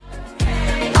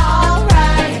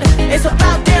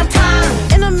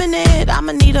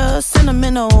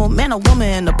sentimental, man or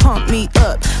woman to pump me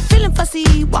up. Feeling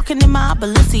fussy, walking in my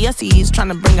Balenciennes, trying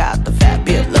to bring out the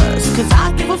fabulous. Cause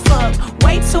I give a fuck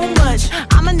way too much.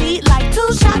 I'ma need like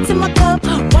 2 shots in my cup.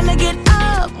 Wanna get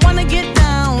up, wanna get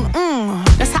down.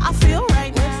 That's how I feel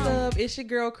right now. What's up? It's your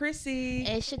girl Chrissy.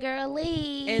 It's your girl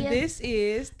Lee. And this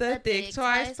is the Thick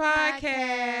Twice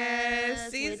Podcast.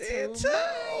 Season 2.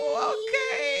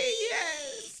 Okay,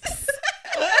 yes.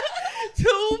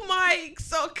 2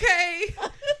 mics, okay.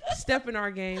 Stepping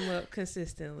our game up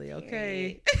consistently,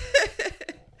 okay.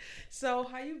 So,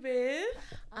 how you been?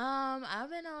 I've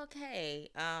been okay.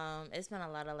 It's been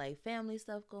a lot of like family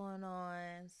stuff going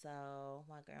on. So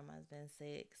my grandma's been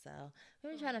sick. So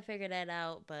we've been trying to figure that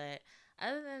out. But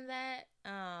other than that,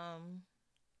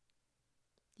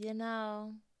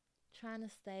 trying to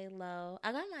stay low.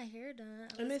 I got my hair done.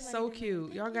 And it's so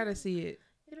cute. Y'all gotta see it.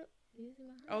 You see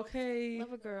my hair? Okay.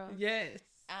 Love a girl. Yes.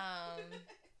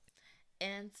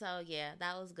 And so, yeah,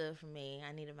 that was good for me.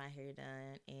 I needed my hair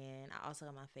done, and I also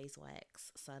got my face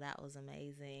waxed, so that was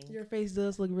amazing. Your face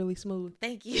does look really smooth.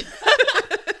 Thank you.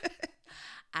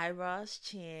 Eyebrows,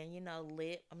 chin,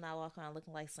 lip. I'm not walking around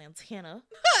looking like Santana.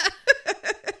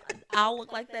 I'll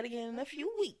look like that again in a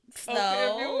few weeks. So. Okay,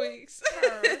 a few weeks.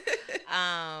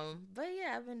 But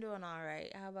yeah, I've been doing all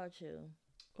right. How about you?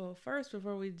 Well, first,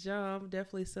 before we jump,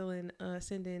 definitely sending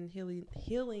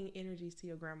healing energies to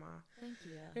your grandma. Thank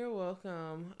you. You're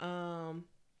welcome.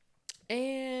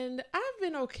 And I've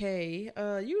been okay.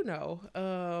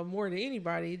 More than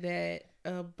anybody that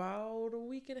about a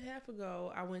week and a half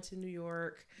ago, I went to New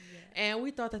York, and we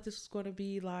thought that this was going to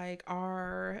be like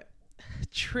our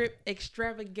trip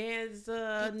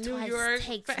extravaganza. Think Twice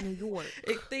takes New York.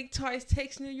 Think Twice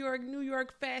takes New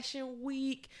York Fashion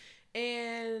Week.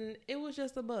 And it was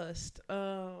just a bust.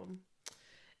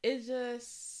 It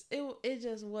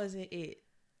just wasn't it.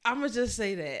 I'ma just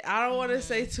say that. I don't want to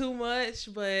say too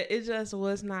much, but it just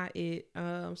was not it.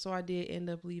 So I did end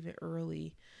up leaving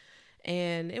early,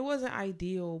 and it wasn't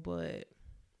ideal, but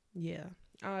yeah.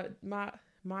 My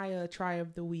try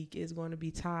of the week is going to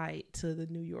be tied to the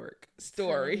New York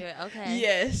story. Okay.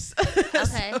 Yes.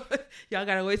 Okay. So, y'all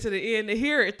gotta wait to the end to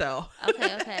hear it though.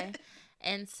 Okay.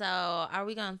 And so, are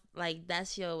we gonna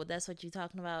that's what you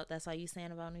talking about? That's all you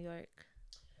saying about New York?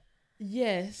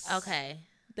 Yes. Okay.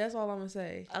 That's all I'm gonna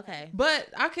say. Okay. But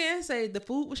I can say the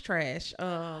food was trash.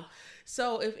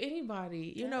 So if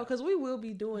anybody, because we will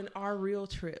be doing our real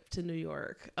trip to New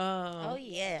York. Oh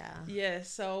yeah.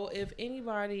 Yes. So if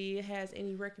anybody has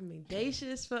any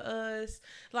recommendations for us,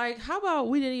 like how about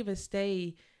we didn't even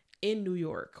stay in New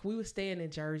York. We were staying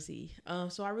in Jersey.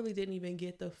 So I really didn't even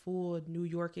get the full New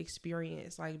York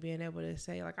experience, like being able to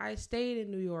say, like, I stayed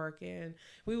in New York and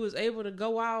we was able to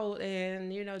go out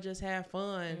and, just have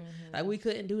fun. Mm-hmm. Like, we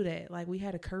couldn't do that. Like, we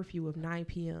had a curfew of 9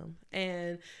 p.m.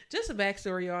 And just a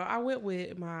backstory, y'all, I went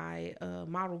with my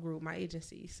model group, my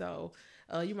agency. So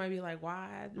you might be like,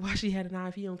 why she had a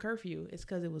 9 p.m. curfew? It's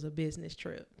because it was a business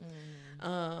trip.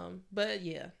 Mm. But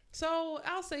yeah. So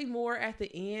I'll say more at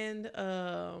the end.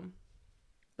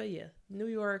 But yeah, New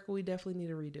York, we definitely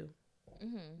need a redo.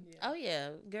 Mm-hmm. Yeah. Oh yeah,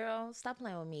 girl, stop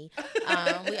playing with me.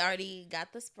 We already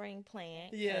got the spring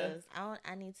planned. Yeah,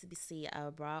 I need to see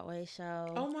a Broadway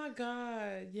show. Oh my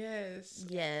God, yes.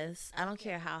 I don't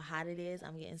care how hot it is.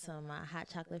 I'm getting some hot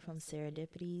chocolate from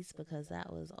Serendipities because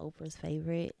that was Oprah's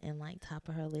favorite and top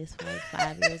of her list for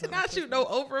 5 years. Not you know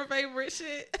Oprah favorite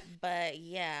shit. But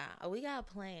yeah, we got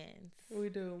plans. We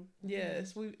do.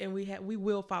 Yes, we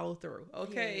will follow through.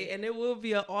 Okay, and it will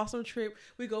be an awesome trip.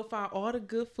 We go find all the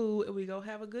good food and we go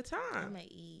have a good time. I'm gonna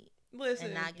eat. Listen,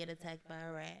 and not get attacked by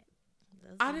a rat.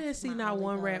 I didn't see not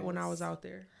one rat when I was out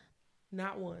there.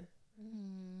 Not one.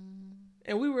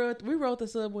 And we rode the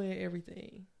subway and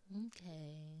everything.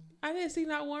 Okay. I didn't see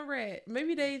not one rat.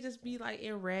 Maybe they just be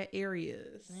in rat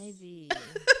areas. Maybe.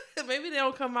 Maybe they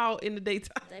don't come out in the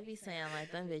daytime. They be saying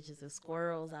them bitches are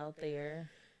squirrels out there.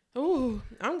 Ooh,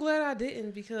 I'm glad I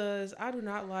didn't because I don't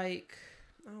like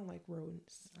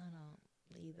rodents. I don't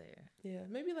either. Yeah,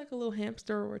 maybe a little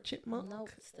hamster or a chipmunk.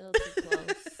 Nope, still too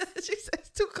close. She says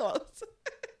too close.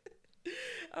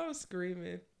 I'm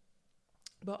screaming.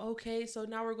 But okay, so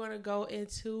now we're going to go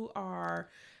into our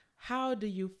how do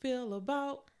you feel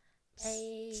about...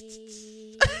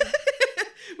 Hey.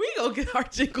 We gonna get our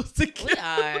jingles together. We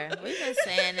are. We've been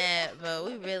saying that, but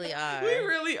we really are. We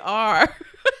really are.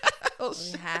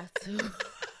 We have to.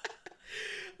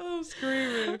 I'm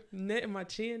screaming. My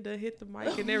chin done hit the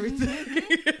mic and everything.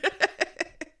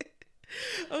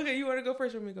 Okay, you want to go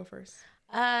first or me go first?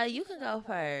 You can go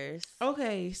first.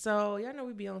 Okay, so y'all know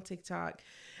we be on TikTok.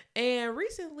 And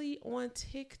recently on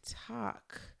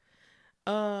TikTok,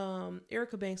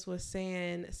 Erica Banks was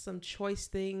saying some choice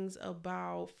things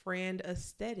about friend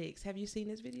aesthetics. Have you seen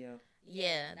this video?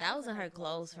 Yeah, that was in her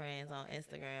close friends on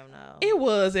Instagram, though. It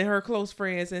was in her close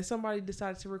friends, and somebody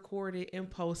decided to record it and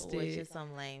post it. Which is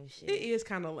some lame shit. It is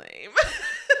kind of lame.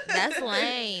 That's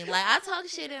lame. Like, I talk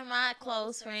shit in my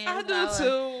close friends. I do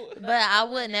too. But I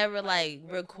would never, like,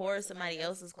 record somebody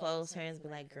else's close friends and be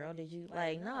like, girl, did you?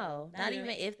 Like, no. Not even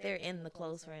if they're in the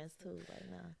close friends, too. Like,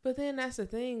 no. But then that's the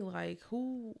thing. Like,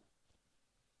 who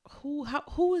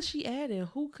is she adding?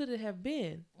 Who could it have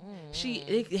been?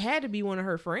 It had to be one of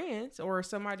her friends or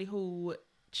somebody who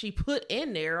she put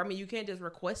in there. I mean, you can't just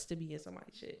request to be in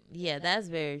somebody's shit. Yeah, that's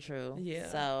very true. Yeah.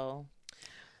 So,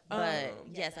 but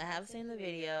yes, I have seen the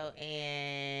video,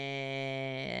 and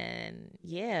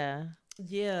yeah.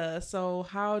 So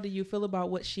how do you feel about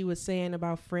what she was saying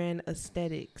about friend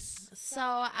aesthetics? So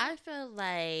I feel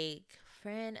like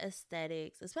friend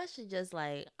aesthetics, especially just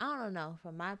like, I don't know,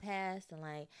 from my past and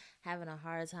like having a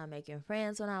hard time making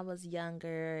friends when I was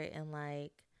younger, and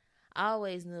like I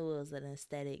always knew it was an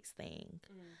aesthetics thing.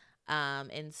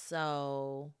 And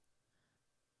so,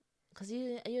 cause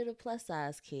you're the plus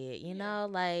size kid, you know,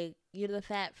 like you're the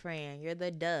fat friend, you're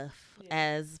the duff,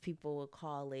 as people would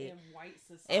call it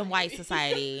in white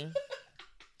society.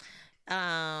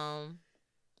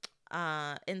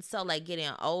 And so like getting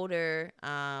older,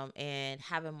 and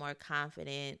having more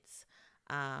confidence,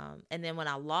 and then when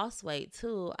I lost weight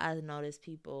too, I noticed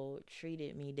people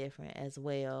treated me different as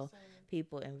well. Same.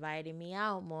 People invited me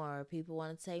out more. People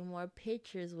want to take more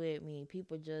pictures with me.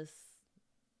 People just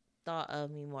thought of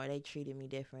me more. They treated me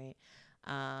different.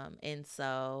 And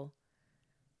so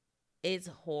it's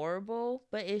horrible,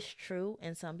 but it's true.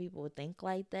 And some people think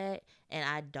like that. And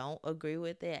I don't agree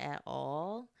with it at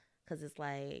all. Because it's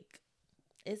like,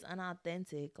 it's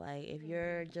unauthentic. Like, if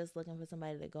you're just looking for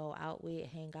somebody to go out with,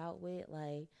 hang out with,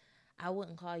 like, I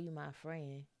wouldn't call you my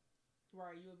friend.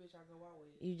 Right, you a bitch I go out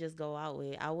with. You just go out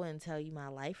with. I wouldn't tell you my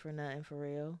life or nothing for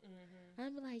real.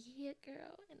 I'd be like, yeah,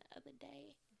 girl, and the other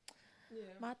day,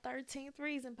 my 13th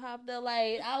reason popped up.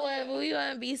 Like, we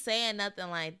wouldn't be saying nothing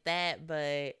like that, but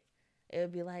it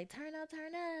would be like, turn up,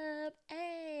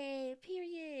 hey,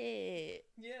 period.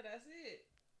 Yeah, that's it.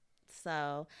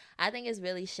 So I think it's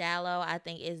really shallow. I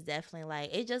think it's definitely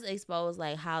like, it just exposed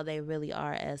like how they really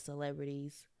are as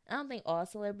celebrities. I don't think all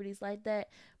celebrities like that,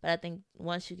 but I think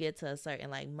once you get to a certain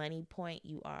like money point,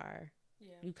 you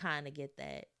kind of get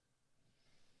that.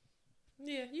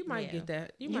 Yeah, you might get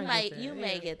that. You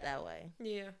may get that way.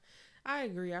 Yeah, I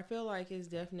agree. I feel like it's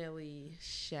definitely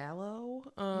shallow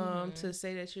to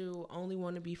say that you only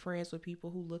want to be friends with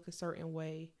people who look a certain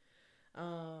way.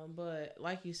 But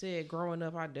like you said, growing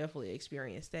up, I definitely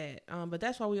experienced that. But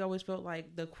that's why we always felt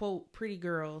like the quote pretty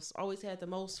girls always had the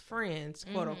most friends,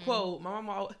 quote unquote. My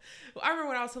mama, I remember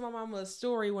when I was telling my mama a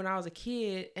story when I was a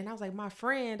kid, and I was like, my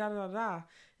friend, da da da da,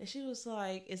 and she was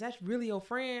like, is that really your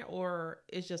friend, or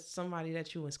it's just somebody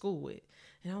that you in school with?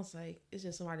 And I was like, it's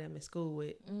just somebody I'm in school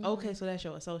with. Okay, so that's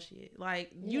your associate.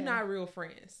 Like, you're not real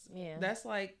friends. Yeah, that's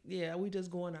like, we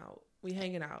just going out, we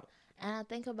hanging out. And I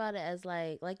think about it as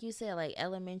like you said, like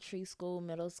elementary school,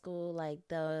 middle school, like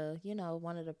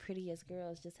one of the prettiest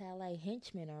girls just had like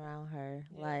henchmen around her.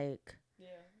 Yeah. Like,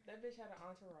 that bitch had an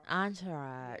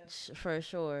entourage for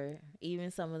sure. Even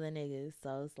some of the niggas.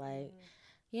 So it's like,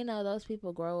 those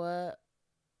people grow up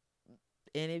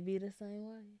and it be the same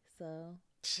way. So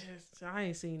I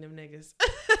ain't seen them niggas.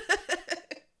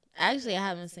 Actually, I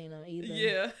haven't seen them either.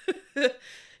 Yeah.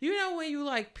 When you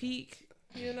like peak.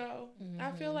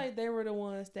 I feel like they were the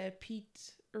ones that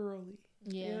peaked early.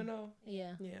 Yeah.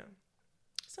 Yeah.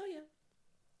 So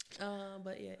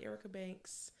but Erica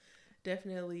Banks,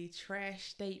 definitely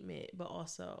trash statement, but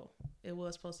also it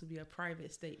was supposed to be a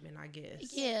private statement, I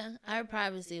guess. Yeah, her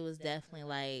privacy was definitely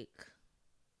like,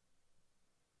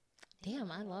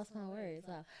 damn, I lost my words.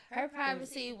 Her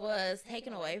privacy was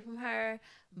taken away from her,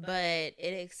 but it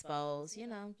exposed,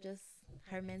 just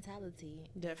her mentality.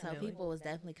 Definitely. So people was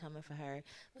definitely coming for her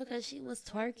because she was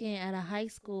twerking at a high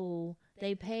school.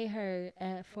 They paid her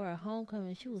for a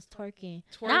homecoming. She was twerking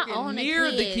not on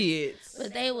near the kids,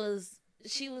 but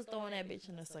she was throwing that bitch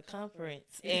in the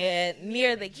circumference and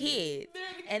near the kids.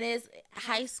 And it's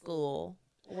high school.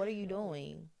 What are you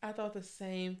doing? I thought the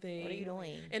same thing. What are you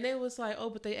doing? And they was like,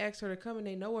 but they asked her to come and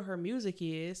they know what her music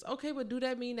is. Okay, but do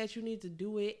that mean that you need to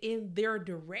do it in their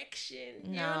direction?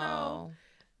 No.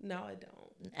 No, I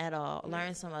don't. At all.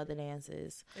 Learn some other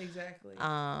dances. Exactly.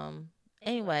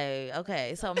 Anyway,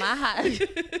 okay. So how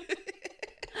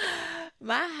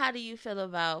do you feel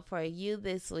about for you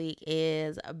this week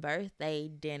is birthday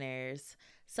dinners.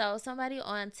 So somebody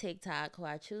on TikTok, who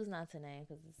I choose not to name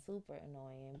because it's super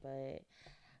annoying,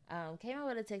 but came up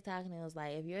with a TikTok and it was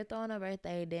like, if you're throwing a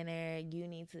birthday dinner, you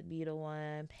need to be the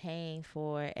one paying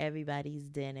for everybody's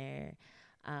dinner.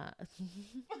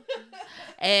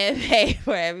 And pay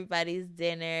for everybody's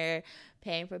dinner,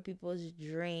 paying for people's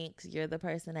drinks. You're the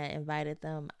person that invited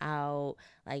them out.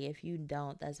 Like, if you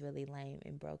don't, that's really lame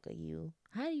and broke of you.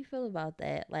 How do you feel about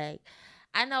that? Like,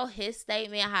 I know his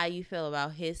statement, how you feel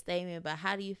about his statement, but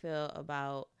how do you feel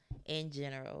about in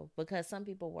general? Because some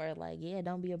people were like, yeah,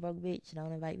 don't be a broke bitch,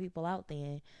 don't invite people out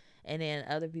then. And then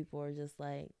other people were just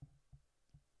like,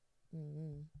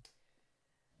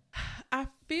 I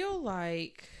feel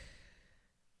like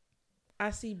I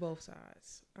see both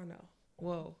sides. I know.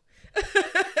 Whoa.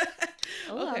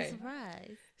 Oh, okay. I'm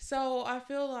surprised. So I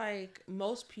feel like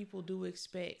most people do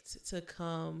expect to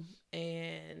come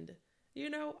and, you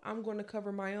know, I'm going to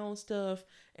cover my own stuff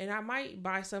and I might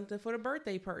buy something for the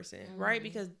birthday person, right?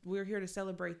 Because we're here to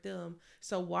celebrate them.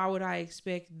 So why would I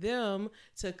expect them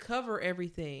to cover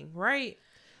everything, right?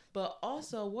 But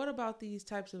also, what about these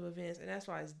types of events? And that's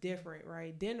why it's different,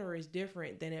 right? Dinner is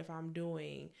different than if I'm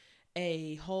doing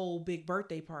a whole big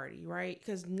birthday party, right?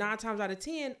 Because 9 times out of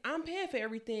 10, I'm paying for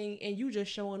everything and you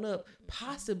just showing up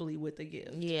possibly with a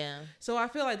gift. Yeah. So I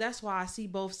feel like that's why I see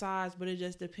both sides, but it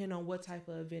just depends on what type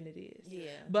of event it is. Yeah.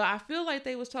 But I feel like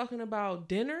they was talking about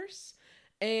dinners,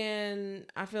 and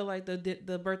I feel like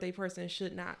the birthday person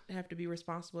should not have to be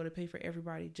responsible to pay for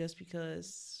everybody just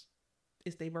because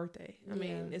it's their birthday. I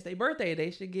mean, it's their birthday. They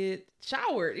should get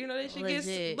showered. You know, they should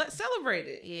get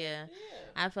celebrated. Yeah.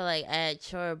 I feel like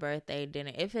at your birthday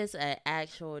dinner, if it's an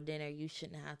actual dinner, you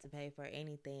shouldn't have to pay for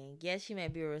anything. Yes, you may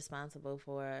be responsible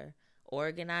for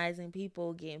organizing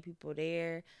people, getting people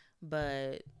there,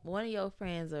 but one of your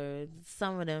friends or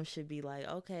some of them should be like,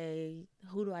 okay,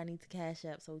 who do I need to cash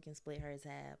up so we can split hers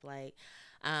half? Like,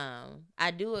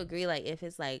 I do agree, like, if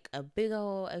it's like a big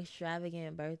old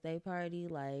extravagant birthday party,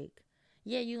 like,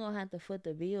 yeah, you gonna have to foot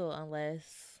the bill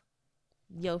unless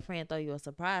your friend throw you a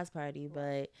surprise party.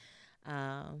 But,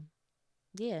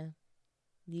 yeah,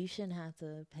 you shouldn't have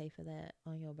to pay for that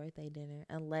on your birthday dinner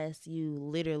unless you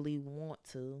literally want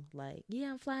to. Like, yeah,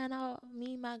 I'm flying out,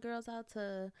 me and my girls out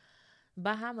to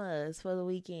Bahamas for the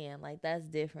weekend. Like, that's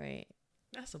different.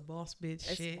 That's a boss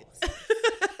bitch shit.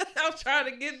 I'm trying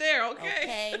to get there,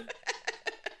 okay?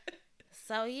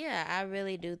 So, yeah, I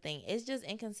really do think it's just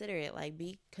inconsiderate. Like,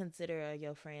 be considerate of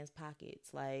your friends'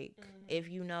 pockets. Like, if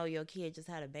you know your kid just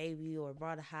had a baby or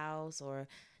bought a house or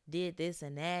did this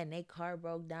and that and their car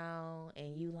broke down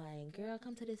and you like, girl,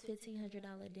 come to this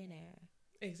 $1,500 dinner.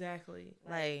 Exactly.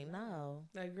 Like, no.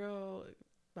 Like, girl,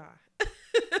 bye.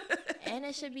 And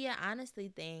it should be an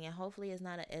honesty thing, and hopefully it's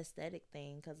not an aesthetic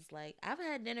thing, because it's like, I've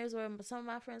had dinners where some of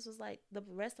my friends was like, the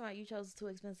restaurant you chose is too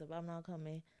expensive, I'm not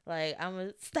coming. Like, I'm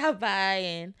gonna stop by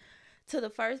and to the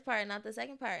first part, not the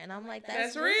second part, and I'm like,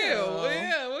 that's real.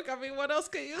 Yeah, look, I mean, what else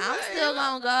can you say? I'm still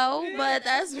gonna go, but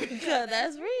that's because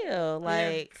that's real.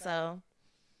 Like, so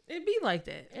it be like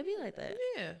that.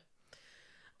 Yeah.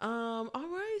 All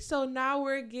right, so now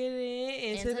we're getting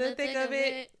into the thick of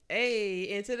it. Hey,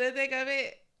 into the thick of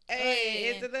it.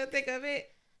 Hey, into the thick of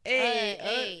it.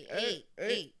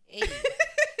 Hey.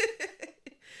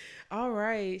 All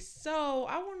right, so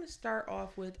I want to start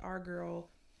off with our girl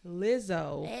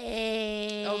Lizzo.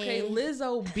 Hey. Okay,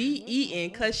 Lizzo be eating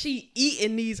because she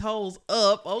eating these hoes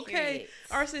up. Okay,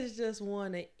 our sis just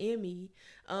won an Emmy.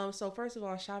 So first of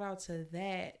all, shout out to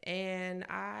that. And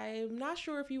I'm not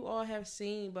sure if you all have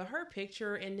seen, but her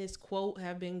picture and this quote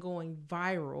have been going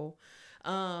viral.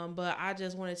 But I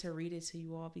just wanted to read it to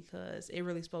you all because it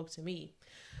really spoke to me.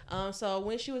 So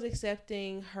when she was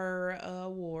accepting her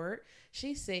award,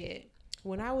 she said,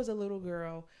 "When I was a little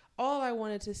girl, all I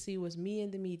wanted to see was me in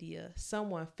the media.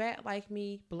 Someone fat like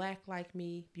me, black like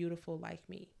me, beautiful like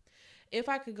me. If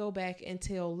I could go back and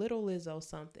tell little Lizzo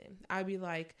something, I'd be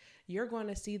like, you're going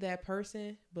to see that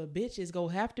person, but bitch, it's going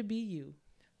to have to be you."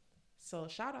 So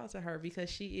shout out to her because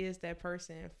she is that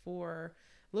person for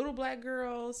little black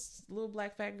girls, little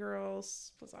black fat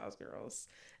girls, plus size girls,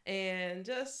 and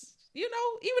just, you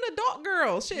know, even adult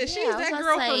girls. Shit, she's that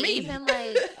girl for me. Even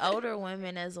like older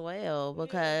women as well,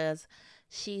 because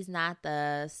she's not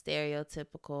the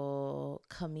stereotypical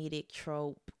comedic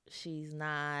trope. She's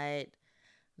not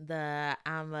the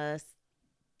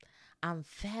I'm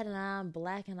fat and I'm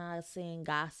black and I sing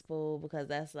gospel because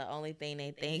that's the only thing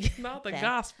they think. Not the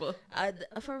gospel.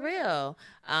 For real.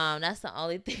 That's the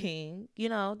only thing, you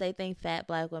know, they think fat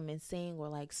black women sing or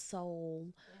like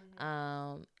soul.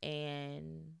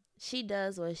 And she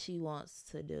does what she wants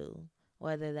to do,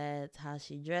 whether that's how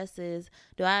she dresses.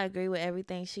 Do I agree with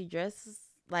everything she dresses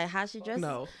like how she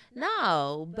dresses.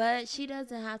 No, but she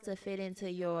doesn't have to fit into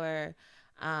your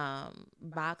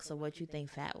box of what you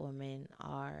think fat women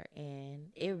are, and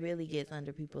it really gets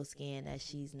under people's skin that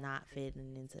she's not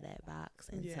fitting into that box.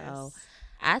 And so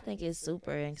I think it's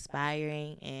super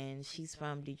inspiring, and she's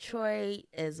from Detroit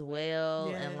as well.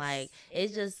 And like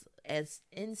it's just as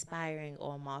inspiring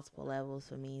on multiple levels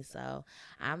for me. So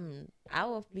I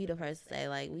will be the first to say,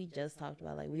 like, we just talked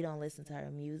about, like, we don't listen to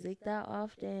her music that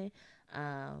often,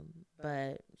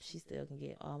 but she still can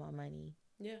get all my money.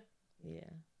 Yeah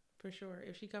for sure.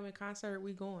 If she come in concert,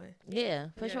 we going. Yeah,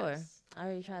 for sure. I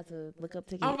already tried to look up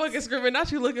tickets. I'm fucking screaming.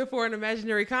 Not you looking for an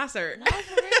imaginary concert. No,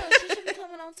 for real. She should be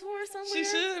coming on tour somewhere. She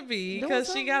should be,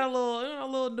 because she got a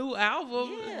little new album,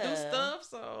 new stuff.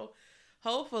 So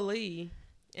hopefully.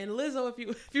 And Lizzo, if you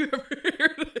ever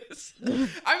hear this,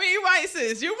 I mean, you might,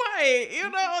 sis. You might,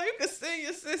 you can send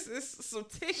your sisters some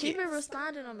tickets. She been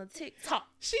responding on the TikTok.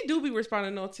 She do be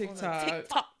responding on TikTok.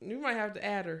 You might have to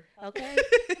add her. Okay.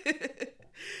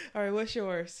 All right, what's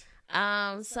yours?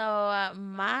 So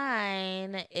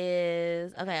mine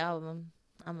is okay. I'm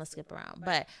gonna skip around,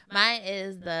 but mine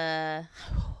is the.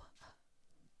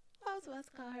 I was supposed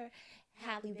to call her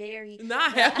Halle Berry.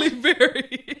 Not Halle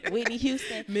Berry. Whitney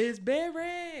Houston. Miss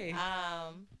Berry.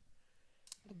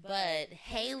 But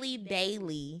Haley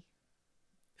Bailey.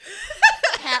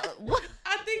 What?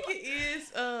 I think it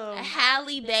is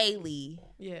Halle Bailey.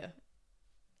 Yeah.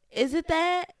 Is it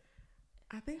that?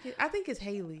 I think it's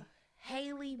Haley.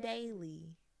 Haley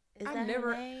Bailey. Is I that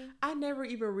never, her name? I never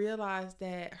even realized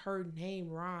that her name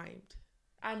rhymed.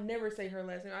 I never say her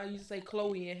last name. I used to say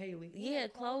Chloe and Haley. Yeah,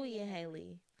 Chloe and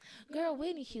Haley. Girl,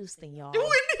 Whitney Houston, y'all. Whitney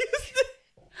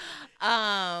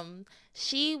Houston.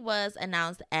 She was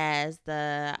announced as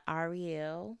the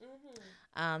Ariel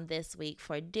this week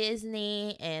for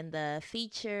Disney, and the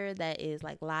feature that is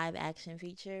like live action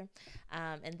feature.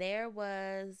 And there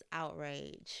was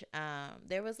outrage.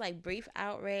 There was like brief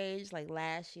outrage like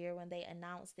last year when they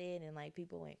announced it, and like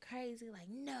people went crazy, like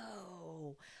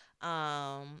no.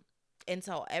 And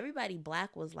so everybody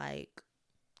black was like,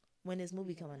 when this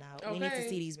movie coming out, we need to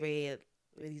see these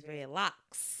red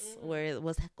locks,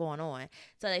 what's going on.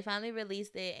 So they finally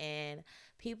released it, and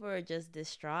people were just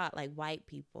distraught. Like white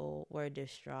people were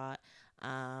distraught,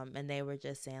 and they were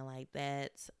just saying like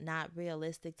that's not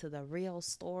realistic to the real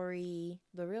story.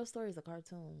 The real story is a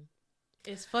cartoon.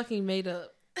 It's fucking made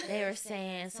up. They were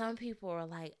saying, some people were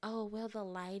like, oh, well, the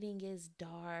lighting is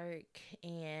dark,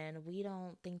 and we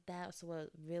don't think that's what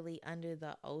really under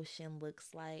the ocean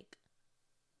looks like.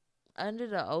 Under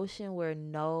the ocean where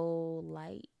no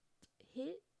light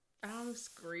hit. I'm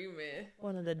screaming.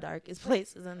 One of the darkest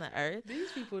places on the earth.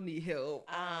 These people need help.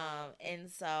 And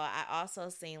so I also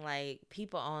seen like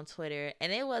people on Twitter,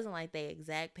 and it wasn't like the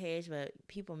exact page, but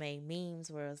people made memes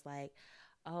where it's like,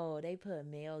 oh, they put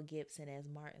Mel Gibson as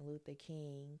Martin Luther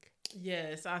King.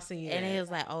 Yes, I seen that. And it was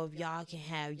like, oh, if y'all can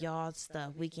have y'all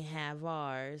stuff, we can have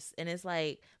ours. And it's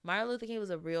like, Martin Luther King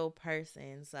was a real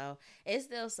person. So it's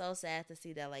still so sad to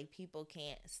see that like people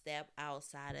can't step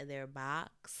outside of their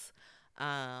box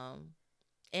and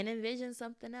envision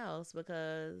something else,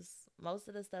 because most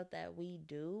of the stuff that we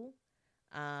do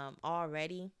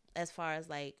already, as far as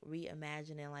like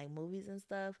reimagining like movies and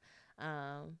stuff,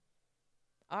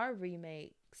 are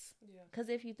remakes. Because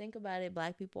if you think about it,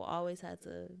 black people always had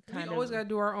to we always got to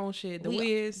do our own shit. The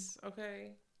Wiz,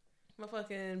 okay? My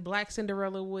fucking Black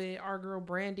Cinderella with our girl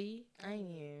Brandy. I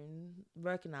ain't even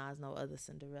recognize no other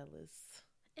Cinderellas.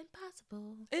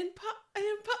 Impossible. Listen,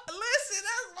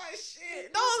 that's my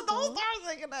shit. Don't start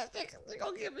singing that shit, because they're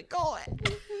going to get me going.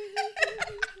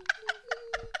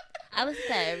 I listen to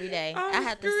that every day. I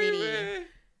have the CD.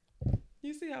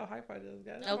 You see how hype I just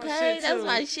got? That's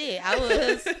my shit. I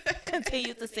will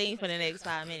continue to sing for the next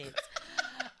 5 minutes.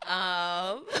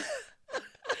 I'm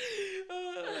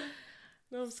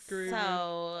screaming.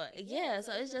 So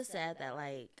it's just sad that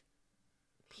like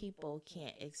people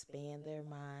can't expand their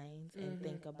minds and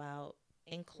think about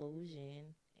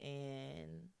inclusion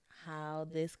and how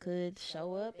this could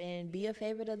show up and be a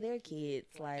favorite of their kids,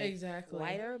 like exactly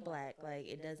white or black. Like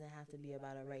it doesn't have to be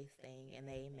about a race thing, and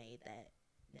they made that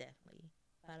definitely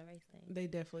about a race thing. They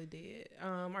definitely did.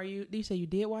 Do you say you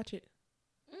did watch it?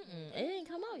 It didn't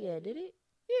come out yet, did it?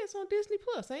 Yeah, it's on Disney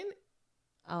Plus, ain't it?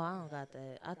 Oh, I don't got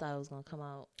that. I thought it was gonna come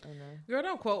out in the girl.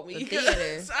 Don't quote me.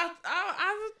 Theater. I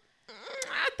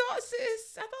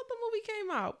thought the movie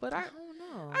came out, but I don't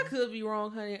know. I could be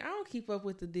wrong, honey. I don't keep up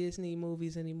with the Disney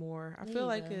movies anymore. I feel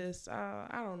like it's I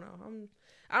don't know.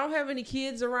 I don't have any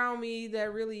kids around me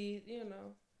that really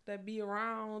that be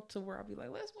around to where I'll be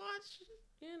like, let's watch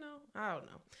you know, I don't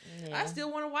know. Yeah. I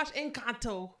still want to watch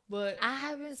Encanto, but I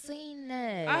haven't seen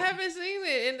that. I haven't seen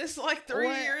it, and it's like 3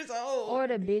 years old. Or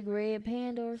the Big Red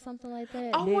Panda or something like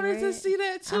that. I wanted to see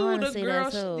that too. I The see girl,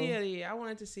 that too. yeah, I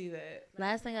wanted to see that.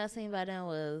 Last thing I seen by them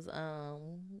was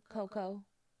Coco.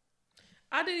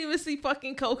 I didn't even see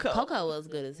fucking Coco. Coco was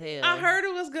good as hell. I heard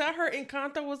it was good. I heard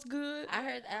Encanto was good. I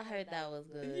heard that was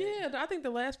good. Yeah, I think the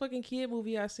last fucking kid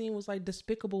movie I seen was like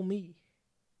Despicable Me.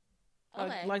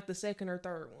 Okay. Like the second or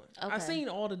third one. Okay. I seen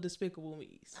all the Despicable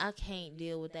Me's. I can't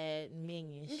deal with that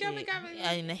minion shit. Got me.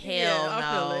 In the hell Yeah, no. I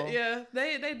feel it. Yeah,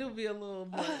 they do be a little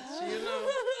much, you know.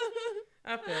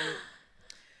 I feel it.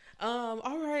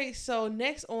 All right, so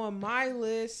next on my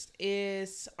list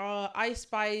is Ice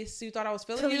Spice. You thought I was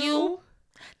feeling you?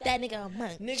 That nigga a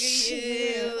monk. Nigga,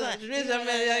 yeah.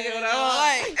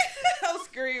 I'm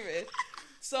screaming.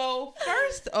 So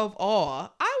first of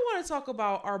all, I want to talk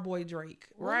about our boy Drake,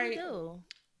 right? What do?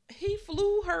 He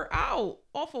flew her out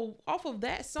off of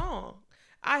that song,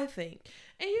 I think.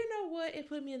 And you know what? It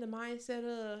put me in the mindset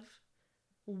of,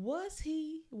 was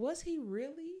he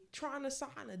really trying to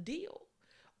sign a deal,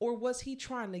 or was he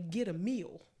trying to get a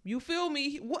meal? You feel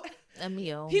me? What? A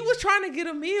meal. He was trying to get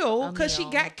a meal because she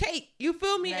got cake. You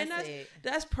feel me? That's And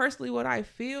that's personally what I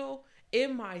feel.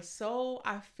 In my soul,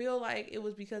 I feel like it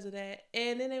was because of that.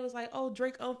 And then it was like, oh,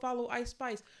 Drake unfollowed Ice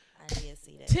Spice. I did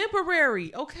see that.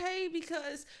 Temporary, okay?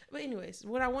 But anyways,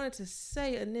 what I wanted to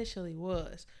say initially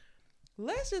was,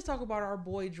 let's just talk about our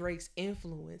boy Drake's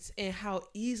influence and how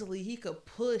easily he could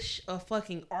push a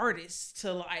fucking artist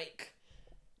to like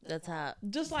the top.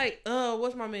 Just like,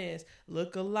 what's my man's?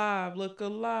 Look alive.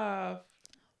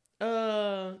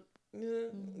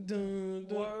 Dun, dun.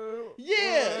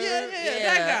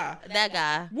 Yeah. That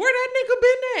guy. Where that nigga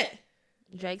been at?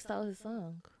 Drake stole his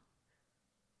song.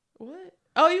 What?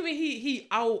 Oh, you mean he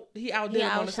outdid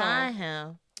him on the song? Outshine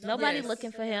him. Nobody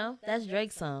looking for him. That's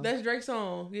Drake's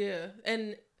song. Yeah.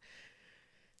 And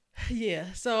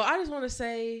yeah, so I just want to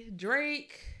say,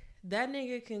 Drake, that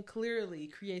nigga can clearly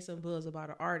create some buzz about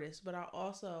an artist. But I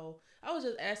was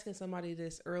just asking somebody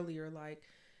this earlier, like,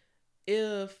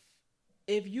 if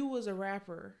you was a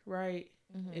rapper, right?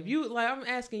 Mm-hmm. If you I'm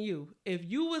asking you, if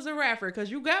you was a rapper, because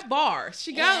you got bars,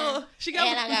 she got. And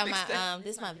I got my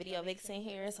this my video vixen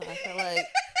here, so I feel like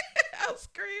I'm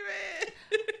screaming.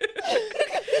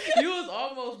 You was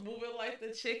almost moving like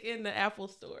the chick in the Apple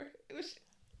store. I'm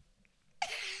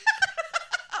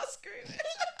screaming.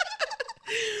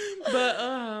 But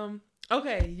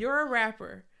okay, you're a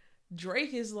rapper.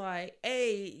 Drake is like,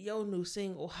 hey, your new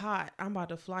single hot. I'm about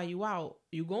to fly you out.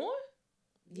 You going?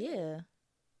 Yeah.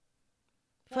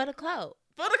 For the clout.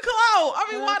 I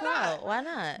mean, why not? Why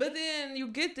not? But then you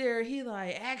get there, he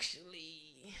like,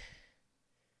 actually,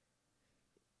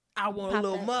 I want a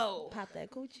little more. Pop that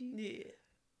coochie. Yeah.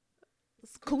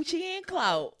 It's coochie and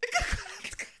clout.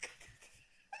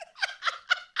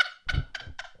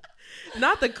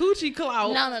 Not the coochie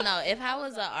clout. No. If I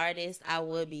was an artist, I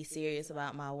would be serious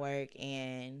about my work,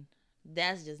 and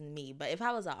that's just me. But if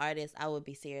I was an artist, I would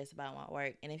be serious about my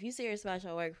work. And if you serious about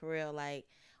your work for real, like,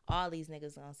 all these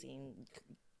niggas gonna seem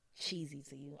cheesy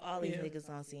to you. All these niggas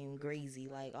gonna seem greasy.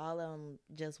 Like, all of them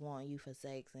just want you for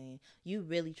sex, and you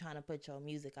really trying to put your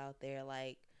music out there.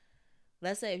 Like,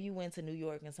 let's say if you went to New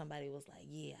York and somebody was like,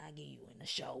 yeah, I get you in the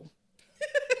show.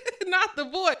 Not the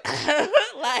boy.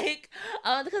 Like,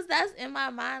 because that's in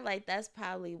my mind, like, that's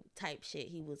probably type shit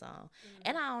he was on. Mm-hmm.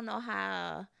 And I don't know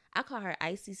how, I call her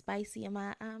Icy Spicy in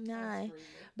my mind,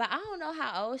 but I don't know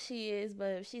how old she is,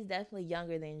 but she's definitely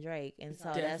younger than Drake, and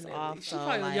so that's also, she's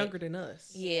probably like, younger than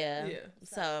us. Yeah.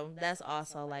 So that's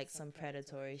also like some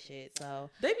predatory shit. So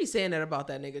they be saying that about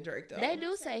that nigga Drake though. They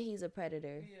do say he's a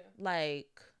predator. Yeah. Like,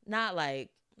 not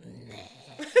like,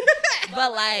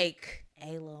 but like,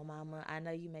 hey, little mama, I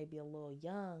know you may be a little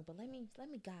young, but let me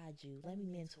guide you. Let me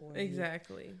mentor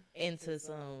you into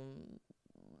some,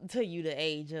 to you the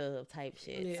age of type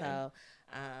shit. Yeah.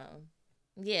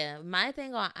 So, my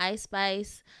thing on Ice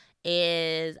Spice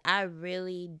is I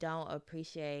really don't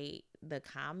appreciate the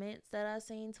comments that I've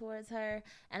seen towards her.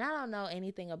 And I don't know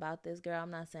anything about this girl.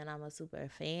 I'm not saying I'm a super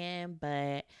fan,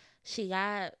 but she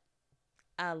got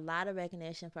a lot of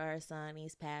recognition for her song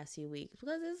these past few weeks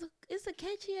because it's a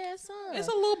catchy ass song. It's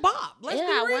a little bop. Let's be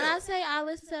real. When I say I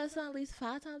listen to that song at least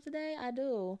 5 times a day, I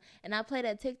do. And I play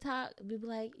that TikTok, people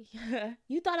like,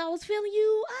 you thought I was feeling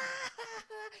you?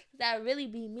 That really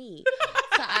be me.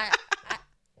 So I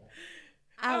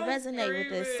resonate with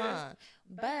this song.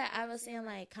 But I was seeing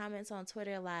like comments on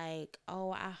Twitter like, oh,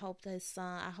 I hope the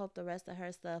rest of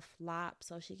her stuff flops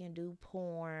so she can do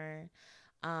porn.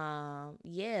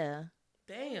 Yeah.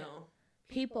 Damn.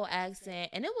 people asking,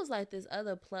 and it was like this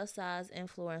other plus size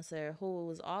influencer who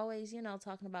was always, you know,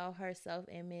 talking about her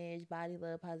self-image, body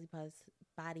love,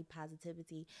 body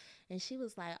positivity, and she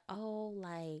was like, oh,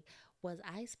 like, was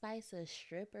Ice Spice a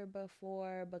stripper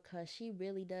before, because she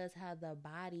really does have the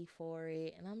body for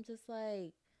it. And I'm just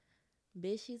like,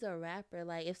 bitch, she's a rapper.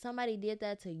 Like, if somebody did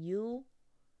that to you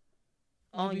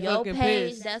on your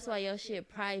page, that's why your shit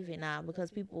private now,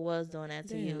 because people was doing that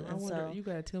to you. And so you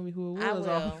gotta tell me who it was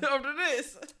after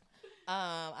this.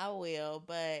 I will,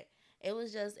 but it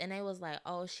was just, and they was like,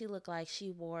 oh, she looked like she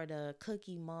wore the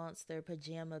Cookie Monster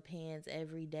pajama pants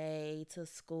every day to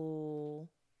school.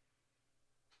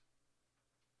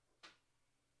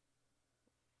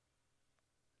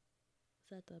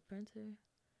 Is that the printer?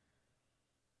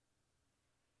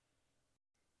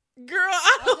 Girl,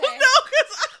 I don't know,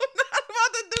 because I'm not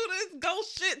about to do this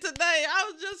ghost shit today. I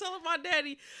was just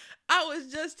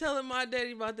telling my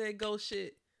daddy about that ghost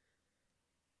shit.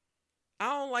 I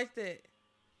don't like that.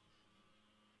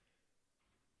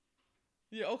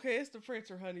 Yeah, okay, it's the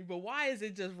printer, honey, but why is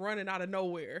it just running out of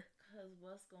nowhere? Because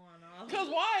what's going on? Because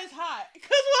why is hot?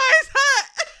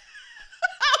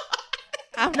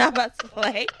 I'm not about to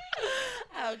play.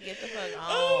 I'll get the fuck on.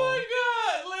 Oh my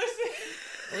God, listen.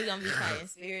 We're going to be fighting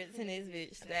spirits in this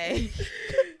bitch today.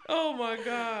 Oh my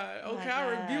God. Okay, I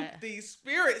rebuke these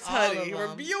spirits, honey.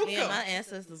 Rebuke them. My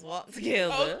ancestors walked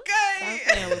together. Okay.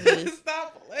 Stop playing with me.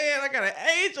 Stop playing. I got an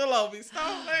angel on me.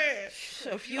 Stop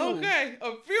playing. A few. Okay.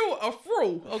 A few.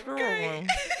 Okay.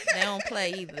 They don't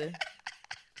play either.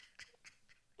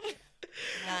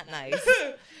 Not nice.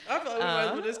 I feel like we might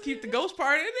as well just keep the ghost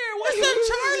part in there. What's up,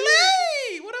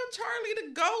 Charlie? What up, Charlie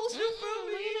the ghost? You feel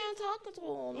me? We not talking to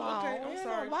him now. Okay, I'm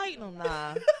sorry. Inviting him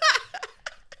now.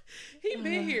 He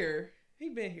been here.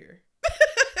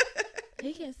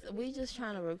 He can. We just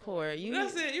trying to record.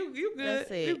 That's it. You good.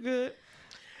 That's it. You good.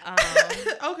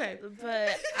 Okay.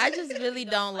 But I just really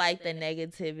don't like the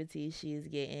negativity she's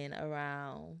getting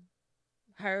around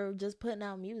her just putting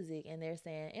out music, and they're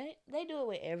saying, and they do it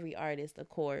with every artist, of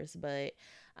course, but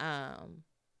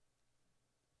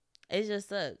it just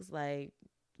sucks. Like,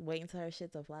 waiting till her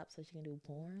shit to flop so she can do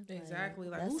porn. Exactly.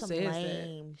 Like that's who some says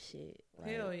lame that? Shit.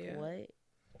 Like, hell yeah. What?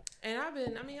 And I've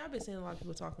been seeing a lot of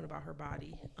people talking about her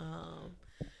body.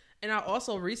 And I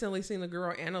also recently seen a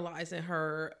girl analyzing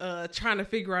her, trying to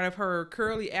figure out if her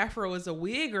curly afro is a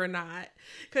wig or not.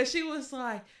 Cause she was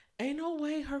like, ain't no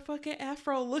way her fucking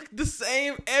afro look the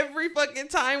same every fucking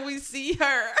time we see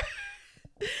her.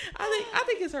 I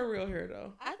think it's her real hair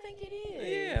though. I think it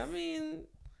is. Yeah, I mean,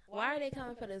 why are they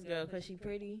coming for this girl? Cause she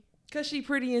pretty? Cause she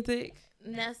pretty and thick.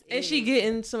 And she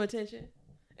getting some attention.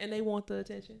 And they want the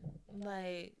attention.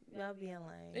 Like, y'all being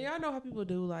lame. And y'all know how people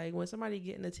do. Like, when somebody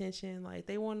getting attention, like,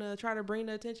 they want to try to bring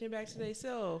the attention back to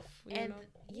themselves. And,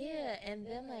 yeah, and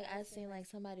then, like, I seen, like,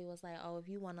 somebody was like, oh, if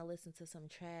you want to listen to some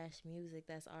trash music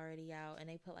that's already out, and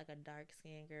they put, like, a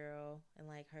dark-skinned girl and,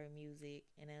 like, her music,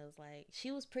 and it was, like,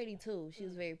 she was pretty, too. She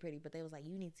was very pretty, but they was like,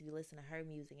 you need to listen to her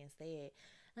music instead.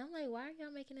 And I'm like, why are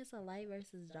y'all making this a light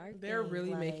versus dark? They're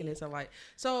really making this a light.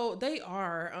 So they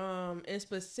are, and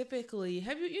specifically,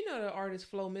 have you know the artist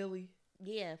Flo Milli?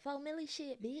 Yeah, Flo Milli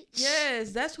shit, bitch.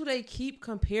 Yes, that's who they keep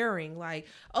comparing. Like,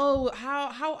 oh,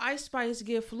 how Ice Spice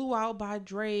flew out by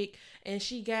Drake, and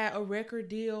she got a record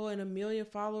deal and 1 million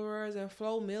followers, and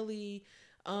Flo Milli,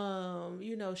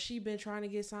 you know, she been trying to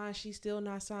get signed, she's still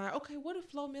not signed. Okay, what if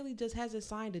Flo Milli just hasn't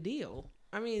signed a deal?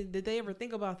 I mean, did they ever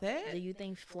think about that? Do you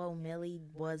think Flo Milli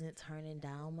wasn't turning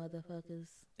down motherfuckers?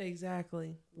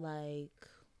 Exactly. Like,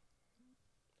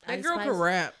 that girl can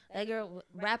rap. That girl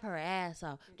rap her ass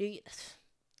off. Do you,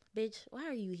 bitch? Why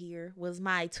are you here? Was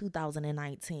my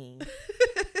 2019.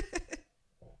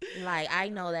 Like, I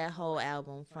know that whole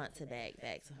album front to back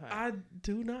to front. I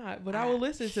do not, but I will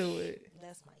listen to it.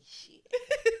 That's my shit.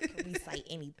 Can recite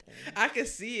anything. I can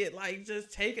see it like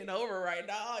just taking over right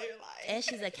now. You're like, and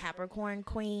she's a Capricorn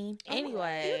queen.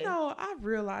 Anyway, you know, I've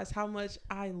realized how much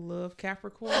I love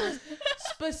Capricorns,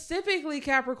 specifically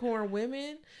Capricorn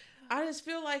women. I just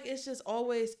feel like it's just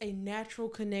always a natural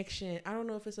connection. I don't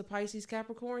know if it's a Pisces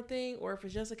Capricorn thing or if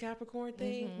it's just a Capricorn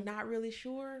thing. Mm-hmm. Not really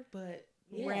sure, but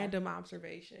random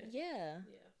observation. Yeah,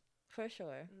 for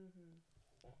sure.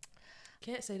 Mm-hmm.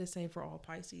 Can't say the same for all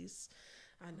Pisces.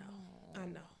 I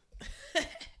know.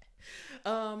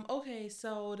 Okay,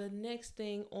 so the next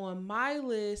thing on my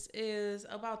list is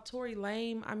about Tory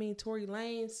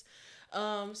Lanez.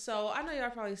 So I know y'all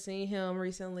probably seen him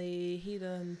recently. He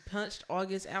done punched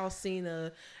August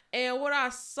Alsina. And what I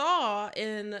saw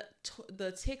in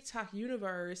the TikTok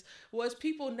universe was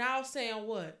people now saying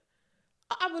what?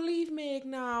 I believe Meg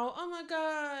now. Oh my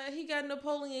God, he got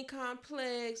Napoleon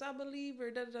complex. I believe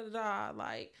her. Da da da da.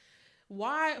 Like,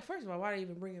 why? First of all, why they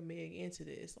even bring a Meg into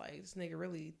this? Like, this nigga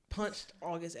really punched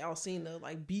August Alsina.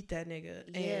 Like, beat that nigga.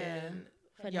 Yeah. And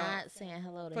For not saying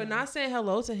hello to for him. not saying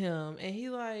hello to him. And he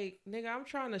like, nigga, I'm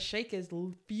trying to shake as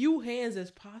few hands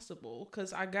as possible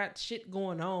because I got shit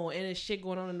going on and there's shit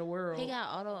going on in the world. He got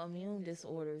autoimmune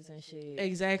disorders and shit.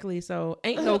 Exactly. So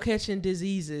ain't no catching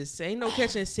diseases. Ain't no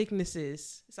catching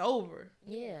sicknesses. It's over.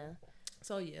 Yeah.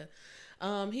 So yeah.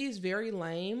 He's very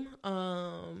lame.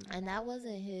 And that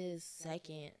wasn't his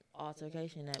second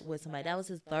altercation with somebody. That was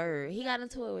his third. He got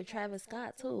into it with Travis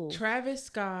Scott too. Travis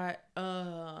Scott,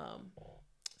 I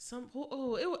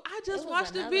just was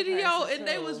watched the another video person, and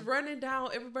they too. was running down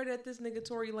everybody that this nigga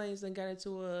Tory Lanez and got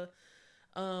into a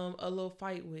little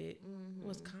fight with. Mm-hmm.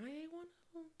 Was Kanye one of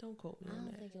them? Don't quote me I on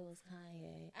don't that. think it was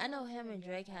Kanye. I know him and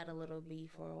Drake had a little beef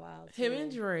for a while too. Him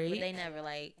and Drake. But they never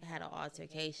like had an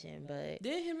altercation, but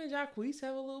Did him and Jacquees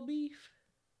have a little beef?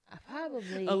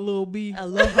 probably A little beef. a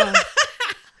little.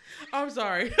 I'm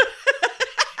sorry.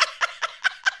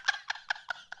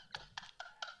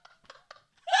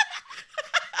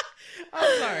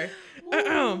 I'm sorry.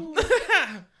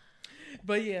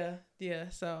 But yeah.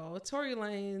 So Tory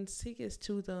Lanez, he gets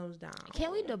 2 thumbs down.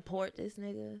 Can we deport this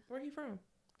nigga? Where he from?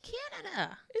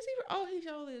 Canada. Is he? Oh, he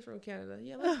surely is from Canada.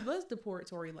 Yeah, let's deport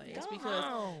Tory Lanez Go because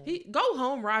home. he go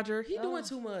home, Roger. He Go. doing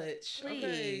too much.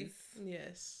 Please. Okay.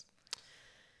 Yes.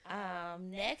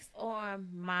 Next on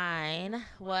mine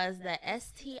was the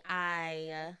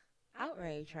STI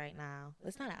outrage right now.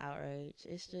 It's not an outrage.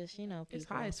 It's just, people. It's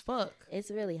high as fuck. It's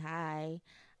really high.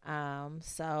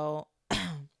 So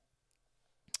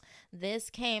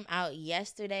this came out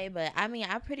yesterday, but I mean,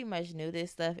 I pretty much knew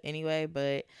this stuff anyway,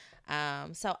 but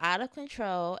so out of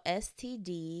control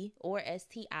STD or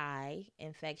STI,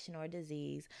 infection or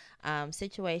disease,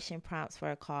 situation prompts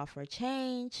for a call for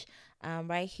change.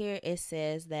 Right here it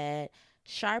says that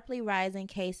sharply rising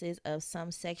cases of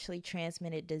some sexually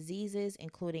transmitted diseases,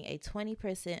 including a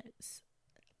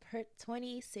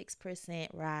 26%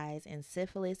 rise in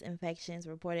syphilis infections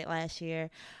reported last year,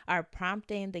 are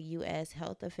prompting the U.S.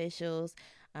 health officials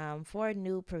for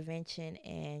new prevention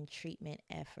and treatment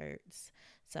efforts.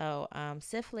 So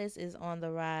syphilis is on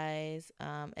the rise,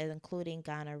 including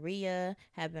gonorrhea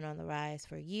have been on the rise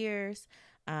for years.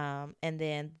 And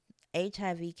then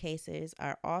HIV cases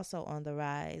are also on the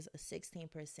rise, a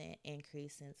 16%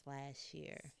 increase since last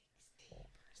year.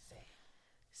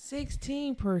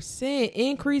 16%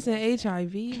 increase in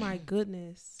HIV. My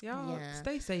goodness. Y'all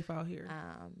stay safe out here.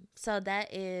 So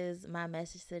that is my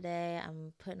message today.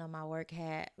 I'm putting on my work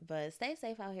hat, but stay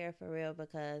safe out here for real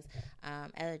because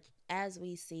as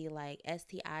we see, like,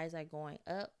 STIs are going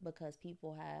up because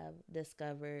people have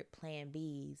discovered Plan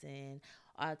Bs and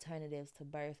alternatives to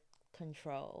birth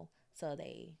control. So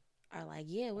they are like,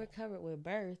 yeah, we're covered with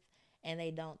birth, and they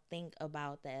don't think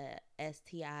about the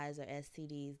STIs or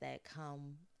STDs that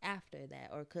come after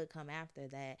that or could come after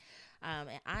that. And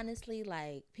honestly,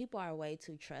 like, people are way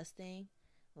too trusting.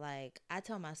 Like, I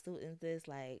tell my students this,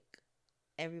 like,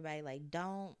 everybody, like,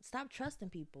 don't stop trusting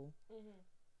people.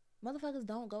 Motherfuckers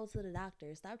don't go to the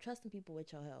doctor. Stop trusting people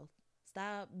with your health.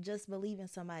 Stop just believing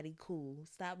somebody cool.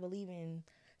 Stop believing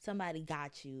somebody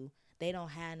got you. They don't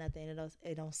have nothing.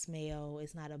 It don't smell.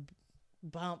 It's not a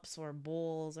bumps or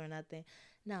boils or nothing.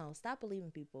 No, stop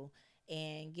believing people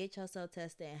and get yourself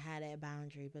tested and have that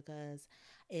boundary, because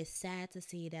it's sad to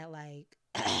see that, like,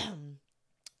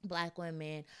 Black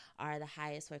women are the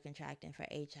highest for contracting for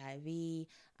HIV,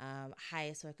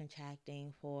 highest for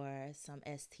contracting for some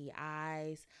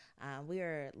STIs. We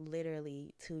are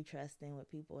literally too trusting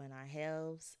with people in our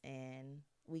health, and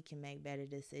we can make better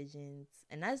decisions.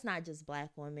 And that's not just Black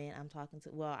women I'm talking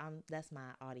to. Well, that's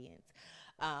my audience.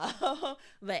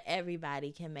 But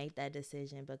everybody can make that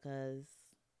decision because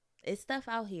it's stuff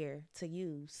out here to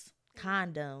use.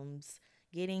 Condoms,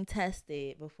 getting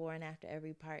tested before and after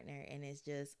every partner, and it's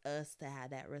just us to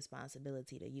have that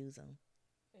responsibility to use them.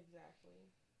 Exactly.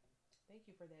 Thank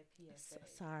you for that PSA.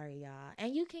 Sorry, y'all.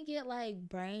 And you can get, like,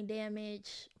 brain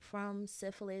damage from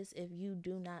syphilis if you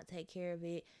do not take care of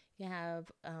it. You can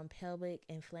have pelvic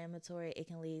inflammatory. It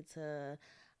can lead to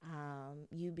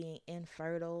you being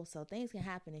infertile. So things can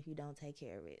happen if you don't take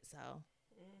care of it. So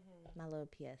my little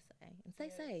PSA. And stay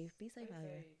safe. Be safe out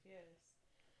here. Yes.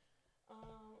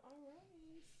 Alright,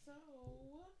 so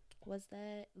Was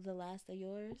that the last of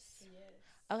yours? yes.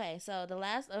 Okay, so the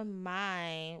last of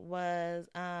mine was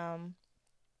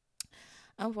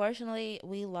unfortunately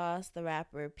we lost the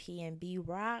rapper PNB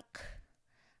Rock.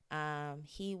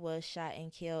 He was shot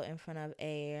and killed in front of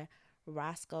a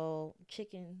Roscoe's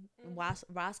Chicken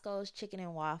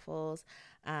and Waffles.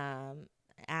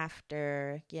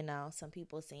 After, you know, some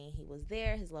people seen he was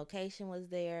there, his location was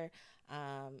there,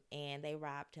 and they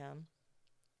robbed him.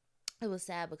 It was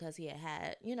sad because he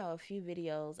had, you know, a few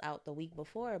videos out the week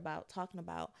before about talking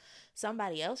about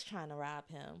somebody else trying to rob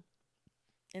him.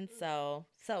 And so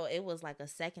it was like a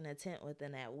second attempt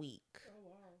within that week. Oh,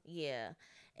 wow. Yeah.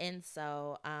 And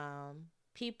so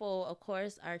people, of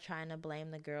course, are trying to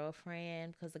blame the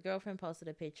girlfriend because the girlfriend posted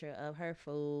a picture of her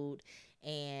food,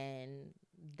 and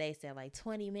they said like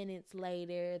 20 minutes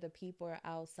later the people are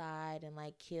outside and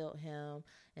like killed him,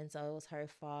 and so it was her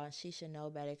fault. She should know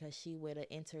better because she with an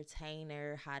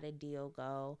entertainer. How did deal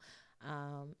go?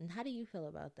 And how do you feel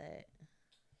about that?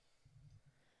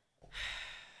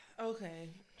 Okay,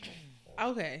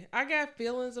 I got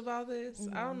feelings about this.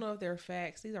 I don't know if they're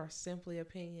facts. These are simply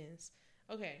opinions.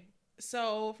 Okay,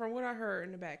 so from what I heard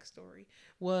in the backstory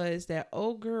was that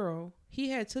old girl, he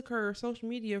had took her social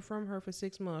media from her for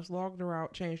 6 months, logged her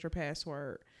out, changed her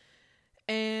password.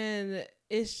 And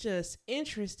it's just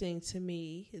interesting to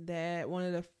me that one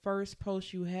of the first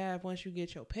posts you have once you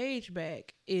get your page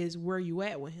back is where you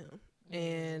at with him.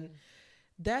 And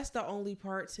that's the only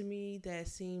part to me that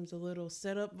seems a little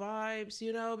setup vibes,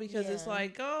 you know, because it's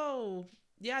like, oh,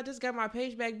 yeah, I just got my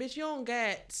page back. Bitch, you don't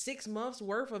got 6 months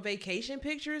worth of vacation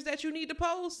pictures that you need to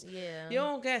post. Yeah. You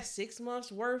don't got 6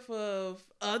 months worth of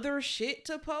other shit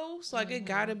to post. Like, it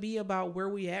gotta be about where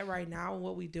we at right now and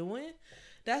what we doing.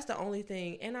 That's the only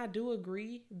thing. And I do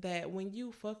agree that when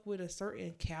you fuck with a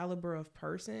certain caliber of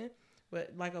person,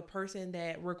 but like a person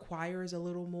that requires a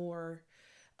little more,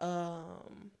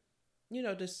 you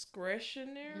know,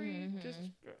 discretionary. Just,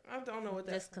 I don't know what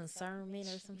that. Just concernment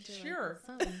or some shit. Sure.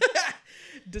 Like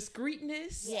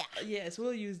Discreetness. Yeah. Yes,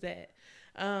 we'll use that.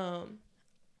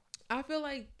 I feel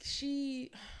like she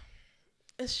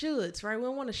shoulds, right? We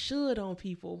don't want to should on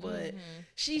people, but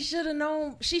she should have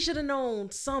known. She should have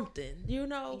known something, you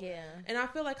know. Yeah. And I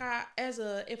feel like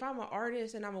if I'm an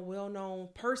artist and I'm a well-known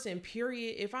person,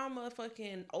 period. If I'm a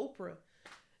fucking Oprah,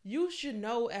 you should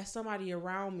know as somebody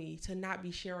around me to not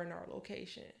be sharing our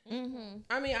location.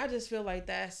 I mean, I just feel like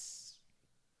that's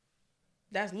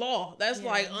law. That's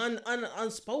like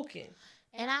unspoken.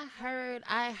 And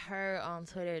I heard on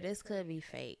Twitter, this could be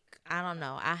fake. I don't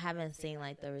know. I haven't seen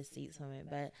like the receipts from it,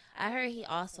 but I heard he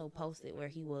also posted where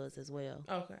he was as well.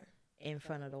 Okay. In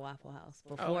front of the Waffle House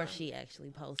before she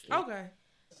actually posted. Okay.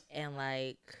 And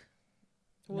like,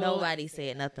 nobody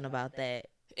said nothing about that.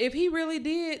 If he really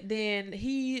did, then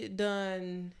he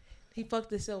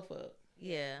fucked himself up.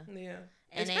 Yeah. Yeah.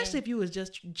 And especially if you was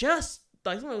just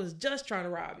like someone was just trying to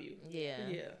rob you. Yeah.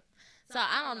 Yeah. So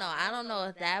I don't know. I don't know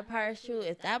if that part is true.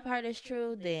 If that part is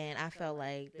true, then I felt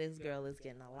like this girl is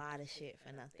getting a lot of shit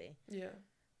for nothing. Yeah.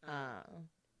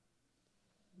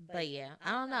 But yeah,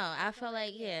 I don't know. I feel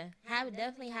like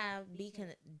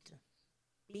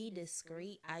be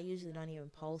discreet. I usually don't even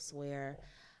post where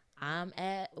I'm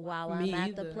at while I'm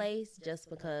at the place, just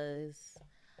because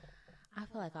I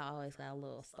feel like I always got a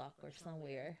little stalker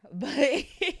somewhere. But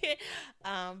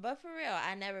for real,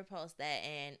 I never post that.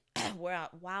 And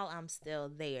while I'm still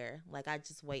there, like I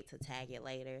just wait to tag it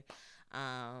later.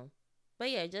 But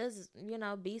yeah, just, you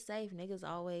know, be safe. Niggas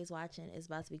always watching. It's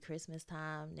about to be Christmas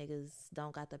time. Niggas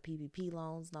don't got the PPP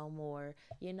loans no more.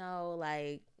 You know,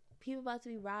 like, people about to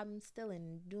be robbing,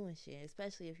 stealing, doing shit,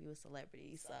 especially if you a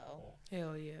celebrity. So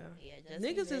hell yeah. Yeah, just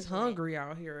niggas is hungry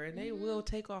out here, and they will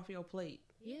take off your plate.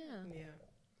 Yeah. Yeah.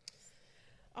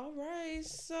 All right.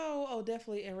 So,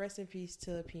 definitely, and rest in peace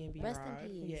to PNB Rest Rod.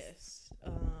 in peace. Yes.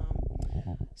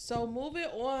 So moving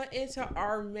on into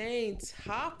our main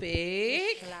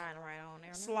topic.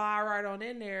 Slide right on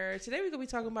in there. Today we're gonna be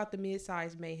talking about the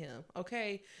Midsize Mayhem,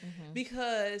 okay?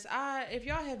 Because if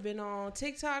y'all have been on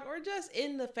TikTok or just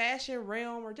in the fashion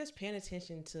realm or just paying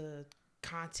attention to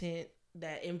content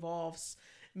that involves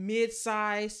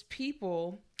mid-sized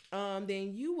people,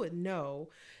 then you would know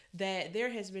that there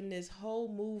has been this whole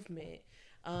movement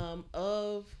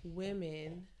of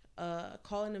women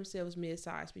calling themselves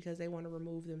mid-size because they want to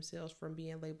remove themselves from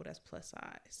being labeled as plus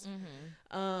size.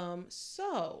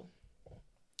 So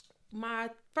my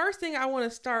first thing I want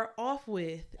to start off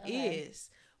with is,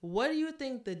 what do you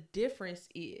think the difference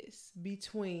is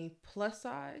between plus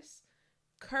size,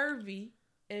 curvy,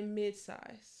 and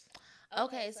mid-size?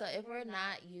 Okay, so if we're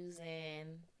not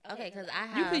using, because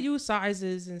you could use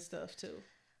sizes and stuff too.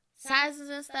 Sizes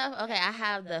and stuff. Okay, I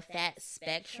have the fat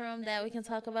spectrum that we can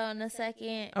talk about in a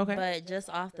second. Okay. But just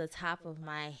off the top of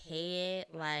my head,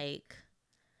 like,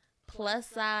 plus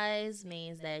size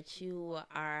means that you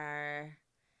are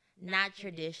not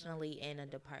traditionally in a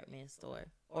department store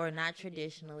or not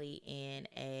traditionally in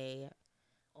a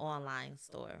online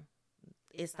store.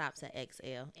 It stops at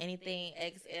XL. Anything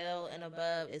XL and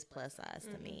above is plus size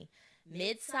to me.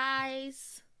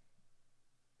 Mid-size,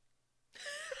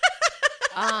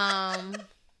 I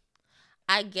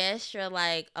guess you're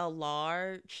like a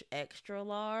large, extra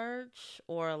large,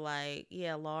 or like,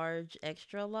 yeah, large,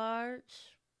 extra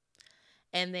large.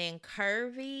 And then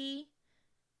curvy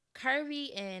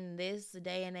in this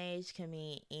day and age can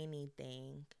mean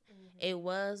anything. It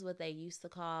was what they used to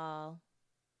call,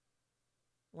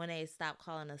 when they stopped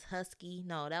calling us husky.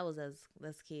 No, that was as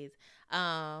kids.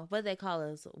 What they call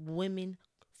us, women,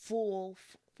 full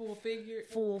figured,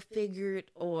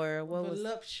 or what was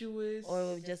voluptuous, or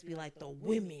it would just be like the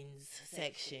women's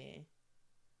section.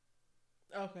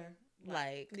 Okay,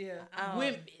 like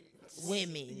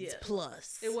women's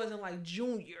plus. It wasn't like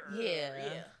junior.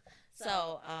 Yeah.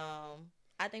 So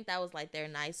I think that was like their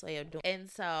nice way of doing. And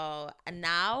so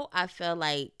now I feel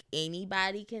like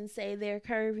anybody can say they're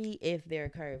curvy if they're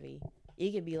curvy.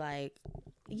 You could be like,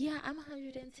 yeah, I'm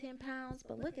 110 pounds,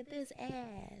 but look at this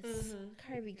ass,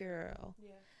 curvy girl.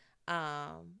 Yeah.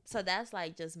 So that's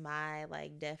like just my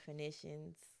like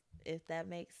definitions, if that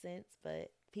makes sense.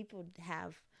 But people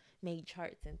have made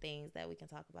charts and things that we can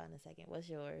talk about in a second. What's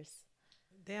yours?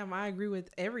 Damn, I agree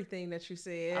with everything that you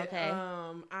said. Okay.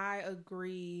 I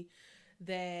agree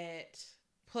that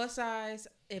plus size,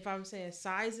 if I'm saying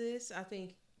sizes, I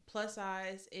think plus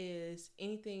size is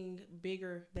anything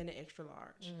bigger than an extra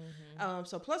large.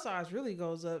 So plus size really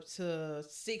goes up to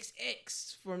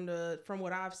 6X from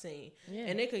what I've seen. Yeah.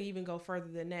 And it could even go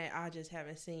further than that. I just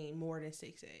haven't seen more than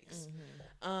 6X.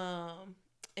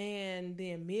 And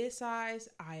then mid-size,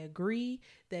 I agree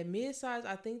that mid-size,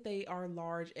 I think they are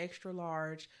large, extra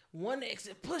large. 1X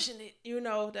is pushing it,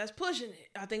 that's pushing it.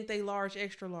 I think they large,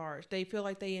 extra large. They feel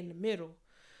like they in the middle.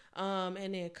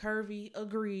 And then curvy,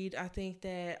 agreed. I think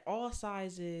that all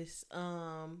sizes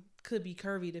could be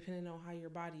curvy depending on how your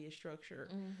body is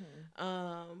structured.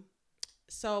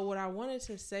 So what I wanted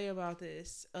to say about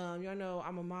this, y'all know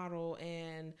I'm a model,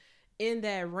 and in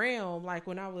that realm, like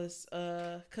when I was,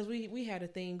 cause we had a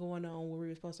thing going on where we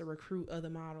were supposed to recruit other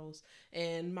models,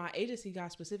 and my agency guy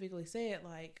specifically said,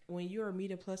 like, when you're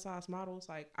meeting plus size models,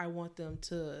 like, I want them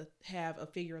to have a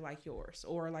figure like yours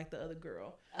or like the other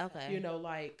girl. Okay.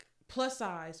 Like plus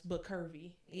size but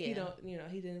curvy. Yeah.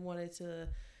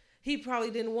 He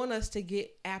probably didn't want us to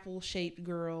get apple shaped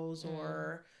girls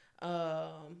or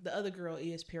the other girl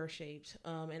is pear shaped.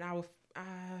 And I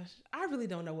really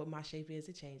don't know what my shape is.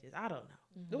 It changes. I don't know.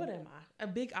 What am I? A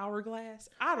big hourglass?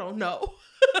 I don't know.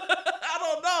 I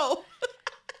don't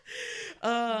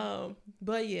know.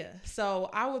 But yeah, so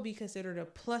I would be considered a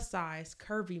plus size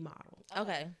curvy model.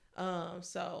 Okay.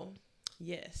 So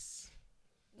yes.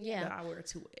 Yeah. But I wear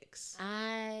 2X.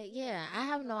 I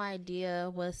have no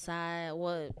idea what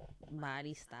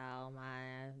body style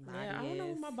my body is. I don't know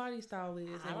what my body style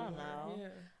is. I don't know. Yeah.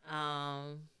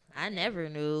 I never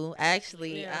knew,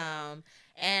 actually. Yeah.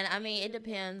 And I mean, it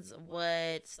depends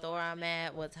what store I'm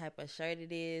at, what type of shirt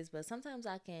it is, but sometimes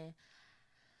I'll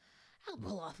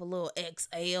pull off a little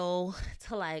XL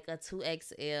to like a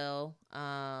 2XL,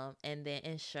 and then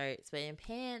in shirts. But in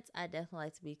pants, I definitely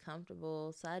like to be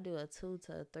comfortable, so I do a 2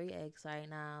 to a 3X right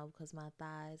now because my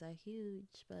thighs are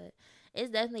huge. But it's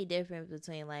definitely different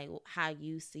between like how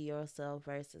you see yourself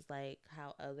versus like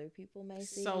how other people may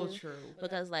see you. So true.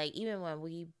 Because like even when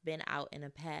we've been out in the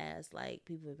past, like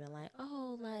people have been like,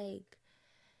 oh, like,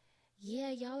 yeah,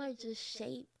 y'all are just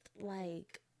shaped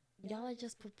like, y'all are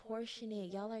just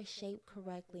proportionate. Y'all are shaped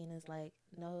correctly. And it's like,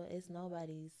 no, it's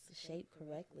nobody's shaped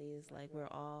correctly. It's like we're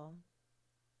all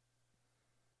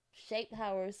shaped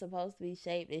how we're supposed to be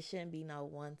shaped. It shouldn't be no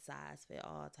one size fit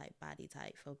all type body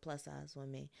type for plus size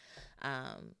women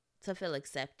to feel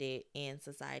accepted in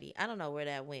society. I don't know where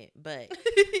that went, but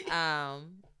how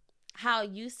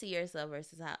you see yourself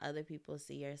versus how other people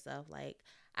see yourself. Like,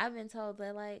 I've been told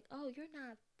that, like, oh, you're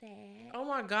not that. Oh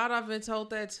my God, I've been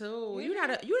told that too. You're not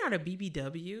a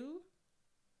BBW.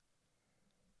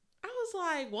 I was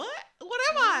like, what? What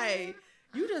am I?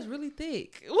 You just really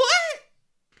thick. What?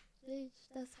 Bitch,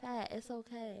 that's fat. It's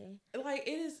okay. Like,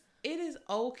 it is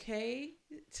okay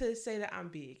to say that I'm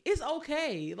big. It's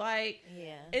okay. Like,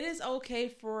 yeah, it is okay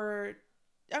for,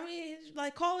 I mean,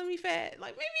 like, calling me fat.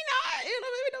 Like, maybe not.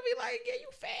 Maybe don't be like, yeah, you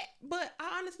fat. But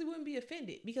I honestly wouldn't be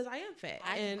offended because I am fat.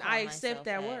 And I accept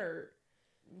that word.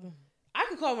 I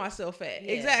could call myself fat.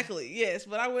 Yeah. Exactly. Yes.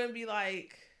 But I wouldn't be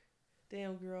like,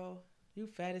 damn, girl, you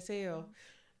fat as hell.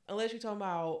 Unless you're talking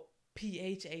about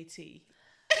PHAT.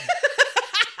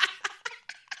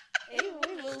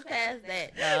 We moved past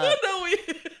that, dog. No, we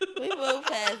moved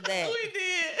past that. We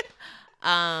did.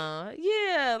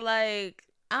 Yeah, like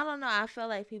I don't know. I feel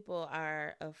like people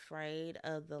are afraid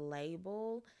of the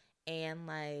label, and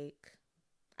like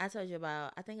I told you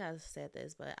about. I think I said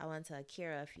this, but I went to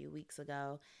Akira a few weeks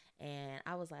ago, and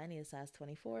I was like, I need a size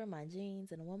 24 in my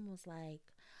jeans, and the woman was like,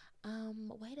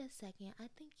 wait a second. I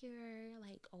think you're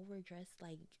like overdressed,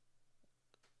 like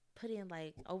putting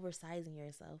like oversizing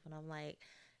yourself, and I'm like,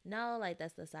 no, like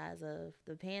that's the size of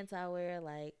the pants I wear,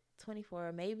 like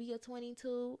 24, maybe a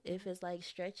 22 if it's like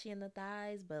stretchy in the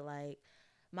thighs, but like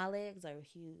my legs are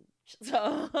huge,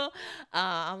 so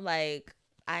I'm like,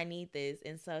 I need this.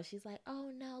 And so she's like, oh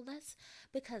no, let's,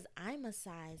 because I'm a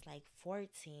size like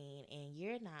 14 and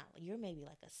you're not, you're maybe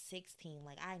like a 16,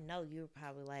 like I know you're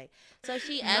probably like, so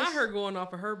she asked, not her going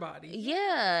off of her body.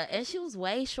 yeah, and she was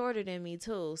way shorter than me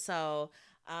too, so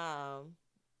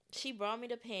she brought me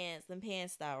the pants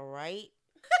stopped right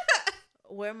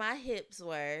where my hips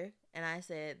were. And I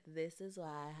said, this is why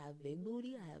I have big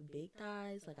booty. I have big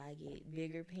thighs. Like, I get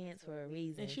bigger pants for a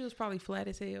reason. And she was probably flat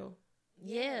as hell.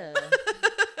 Yeah.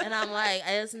 And I'm like,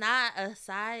 it's not a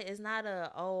size. It's not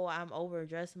oh, I'm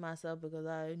overdressing myself because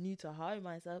I need to hide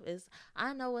myself. It's,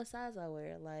 I know what size I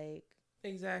wear. Like,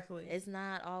 exactly. It's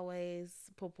not always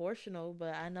proportional,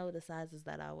 but I know the sizes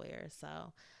that I wear.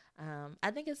 So,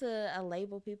 I think it's a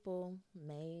label people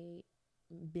made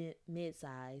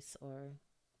mid-size, or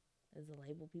is a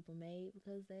label people made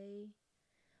because they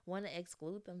want to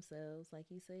exclude themselves, like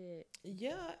you said.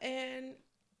 Yeah, and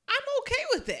I'm okay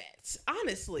with that,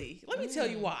 honestly. Let me tell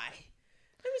you why.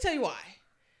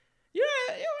 You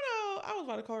know, I was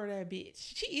about to call her that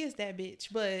bitch. She is that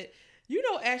bitch, but you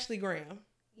know Ashley Graham.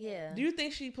 Yeah. Do you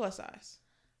think she plus size?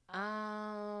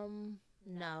 No.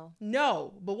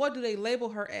 No, but what do they label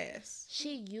her as?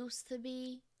 She used to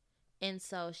be, and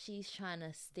so she's trying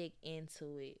to stick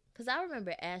into it. Because I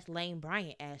remember Lane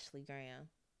Bryant, Ashley Graham.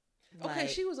 Okay,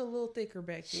 she was a little thicker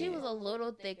back then. She was a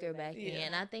little thicker back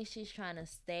then. I think she's trying to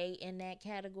stay in that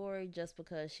category just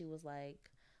because she was like,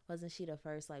 wasn't she the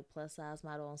first like plus size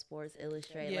model on Sports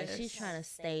Illustrated? Yes. Like she's trying to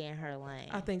stay in her lane.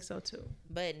 I think so too.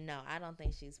 But no, I don't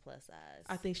think she's plus size.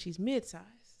 I think she's mid-size.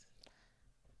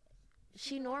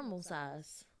 She normal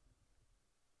size.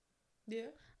 Yeah.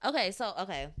 Okay, so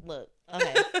look.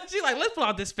 Okay. She's like, let's pull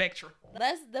out this spectrum.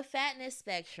 That's the fatness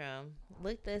spectrum.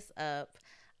 Look this up.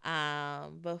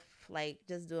 But like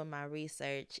just doing my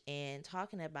research and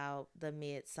talking about the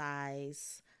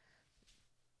mid-size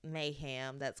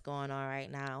mayhem that's going on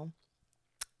right now.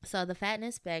 So the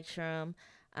fatness spectrum,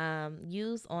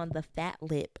 used on the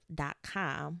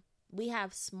fatlip.com, we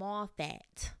have small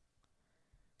fat.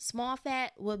 Small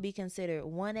fat would be considered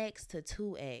 1X to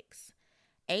 2X.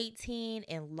 18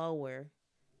 and lower.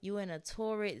 You in a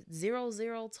torrid 0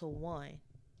 to 1.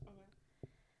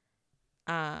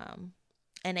 Okay.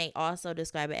 And they also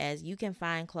describe it as you can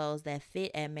find clothes that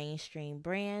fit at mainstream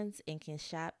brands and can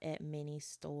shop at many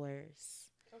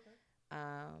stores. Okay.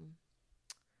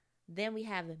 Then we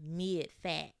have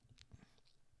mid-fat.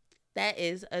 That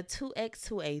is a 2X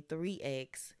to a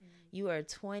 3X. Mm-hmm. You are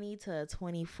 20 to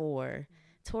 24. Mm-hmm.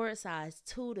 Toward size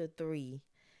 2 to 3.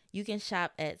 You can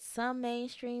shop at some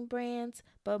mainstream brands,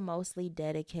 but mostly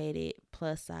dedicated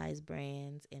plus size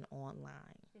brands and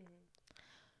online. Mm-hmm.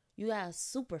 You got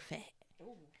super fat.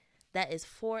 Ooh. That is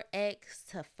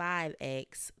 4X to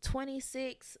 5X,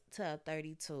 26 to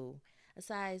 32, a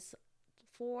size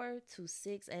 4 to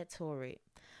 6 at Torrid.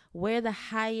 Where the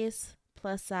highest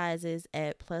plus sizes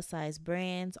at plus size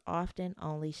brands often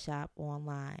only shop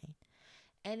online.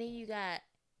 And then you got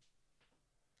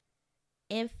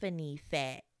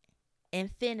Infinifat.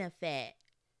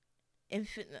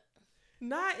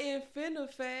 Not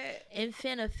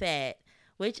Infinifat,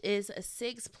 which is a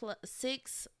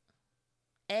 6X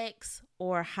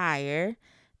or higher,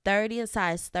 30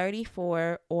 size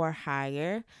 34 or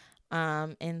higher,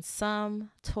 and some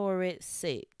Torrid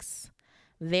 6.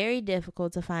 Very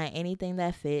difficult to find anything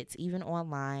that fits, even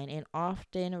online, and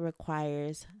often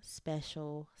requires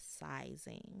special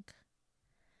sizing.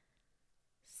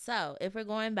 So, if we're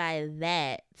going by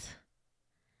that,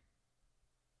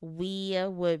 we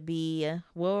would be,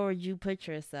 where would you put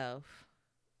yourself?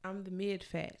 I'm the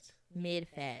mid-fat.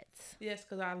 Mid-fat. Yes,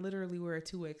 because I literally wear a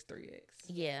 2X, 3X.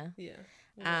 Yeah. Yeah.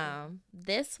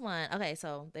 This one, okay,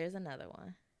 so there's another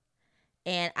one.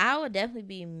 And I would definitely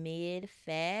be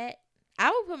mid-fat.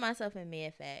 I would put myself in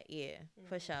mid-fat, yeah,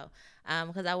 for sure.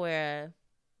 Because I wear,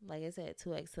 like I said,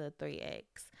 2X to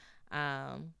 3X.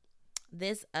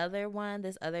 This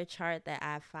other chart that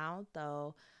I found,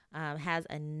 though, has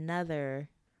another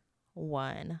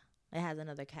one. It has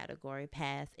another category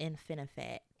past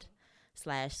Infinifat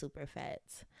 / super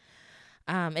fats.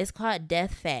 It's called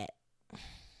death fat.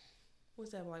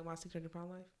 What's that, like My 600 Pound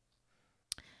Life?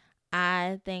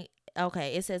 I think,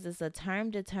 okay, it says it's a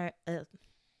term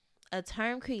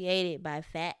created by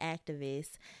fat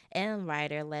activist and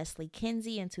writer Leslie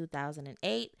Kinsey in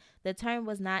 2008. The term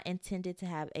was not intended to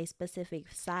have a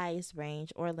specific size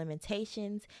range or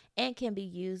limitations and can be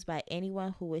used by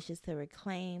anyone who wishes to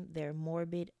reclaim their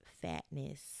morbid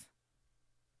fatness.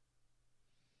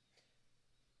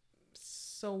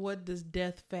 So what does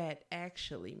death fat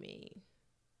actually mean?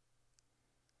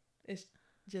 It's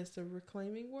just a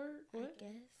reclaiming word? What? I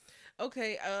guess.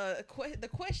 Okay, the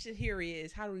question here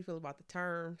is, how do we feel about the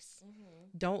terms?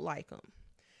 Mm-hmm. Don't like them.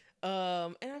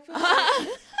 And I feel like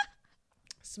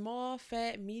small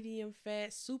fat, medium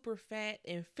fat, super fat,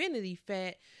 infinity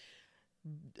fat,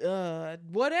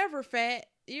 whatever fat,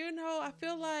 I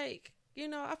feel like,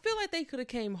 they could have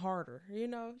came harder,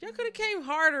 y'all could have came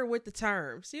harder with the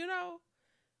terms,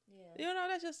 Yeah.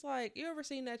 That's just like, you ever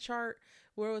seen that chart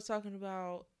where it was talking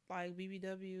about like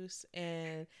BBWs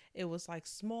and it was like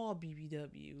small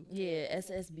BBW. Yeah,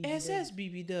 SSBBW.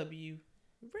 SSBBW.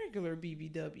 Regular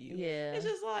BBW. Yeah. It's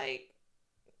just like,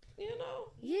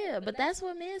 Yeah, but that's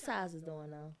what Midsize is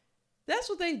doing though. That's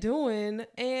what they doing.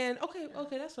 And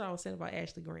okay, that's what I was saying about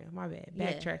Ashley Graham. My bad.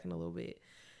 Backtracking a little bit.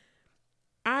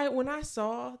 When I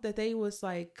saw that they was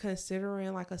like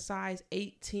considering like a size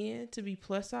 8'10" to be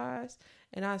plus size,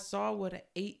 and I saw what an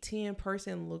 8'10"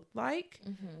 person looked like,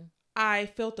 Mm-hmm. I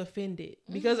felt offended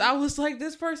because I was like,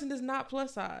 this person is not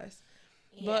plus size.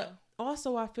 Yeah. But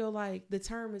also I feel like the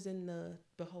term is in the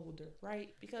beholder,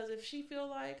 right? Because if she feel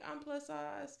like I'm plus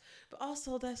size, but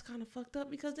also that's kind of fucked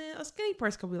up because then a skinny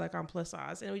person could be like, I'm plus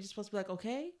size, and we just supposed to be like,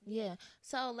 okay. Yeah.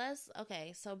 So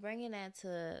so bringing that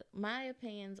to my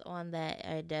opinions on that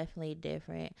are definitely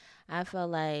different. I feel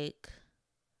like,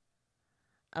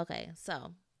 okay,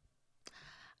 so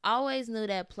I always knew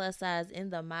that plus size in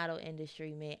the model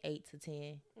industry meant 8 to 10.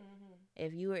 Mm-hmm.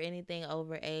 If you were anything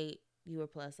over 8, you were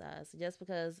plus size. Just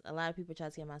because a lot of people try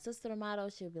to get my sister to model,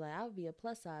 she'll be like, I would be a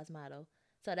plus size model.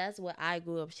 So that's what I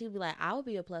grew up. She'd be like, I would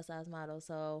be a plus size model.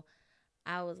 So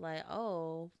I was like,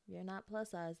 oh, you're not plus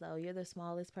size though. You're the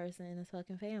smallest person in this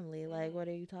fucking family. Like, what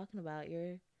are you talking about?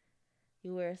 You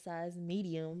wear a size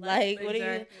medium. Like, exactly. What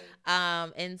are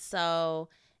you? And so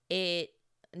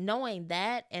knowing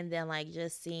that, and then like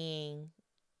just seeing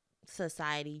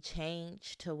society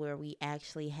change to where we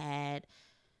actually had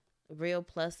real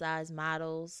plus size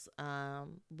models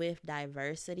with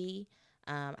diversity.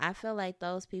 I feel like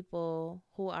those people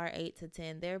who are 8 to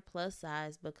 10, they're plus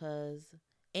size because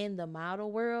in the model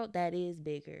world, that is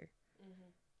bigger.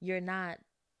 Mm-hmm.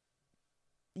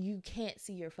 You can't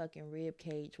see your fucking rib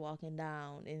cage walking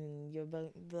down and your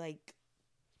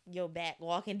back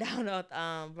walking down the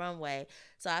runway.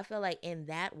 So I feel like in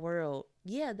that world,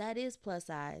 yeah, that is plus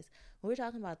size. When we're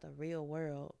talking about the real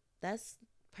world, that's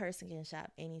person can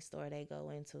shop any store they go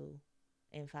into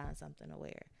and find something to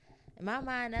wear. In my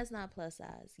mind, that's not plus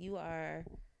size. You are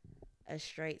a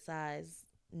straight size,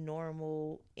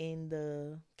 normal in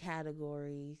the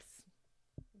categories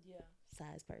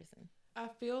size person. I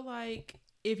feel like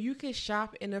if you could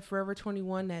shop in a Forever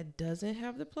 21 that doesn't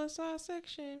have the plus size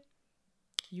section,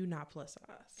 you not plus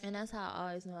size. And that's how I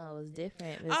always knew I was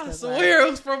different. I swear it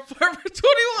was from Forever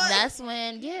 21. That's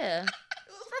when, yeah. It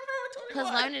was from Forever 21.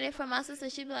 Because learning it from my sister,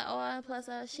 she'd be like, oh, I'm plus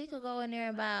size. She could go in there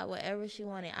and buy whatever she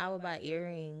wanted. I would buy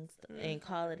earrings and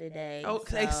call it a day. Oh,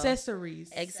 so,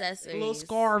 accessories. Little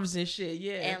scarves and shit,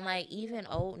 yeah. And like even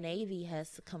Old Navy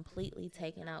has completely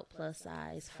taken out plus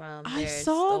size from their I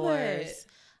saw stores.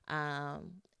 That.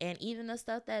 And even the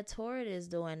stuff that Torrid is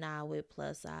doing now with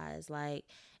plus size, like,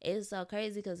 it's so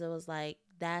crazy because it was like,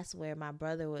 that's where my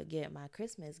brother would get my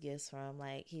Christmas gifts from.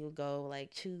 Like, he would go,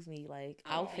 like, choose me, like,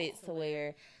 outfits to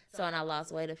wear. So when I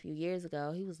lost weight a few years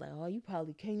ago, he was like, oh, you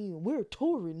probably can't even wear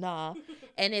Torrid now.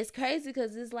 And it's crazy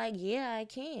because it's like, yeah, I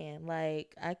can.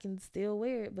 Like, I can still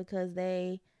wear it because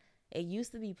it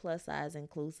used to be plus size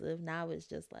inclusive. Now it's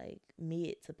just, like,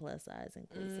 mid to plus size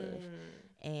inclusive.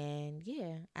 And,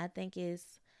 yeah, I think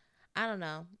I don't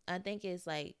know. I think it's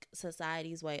like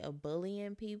society's way of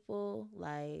bullying people.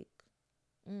 Like,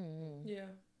 Yeah.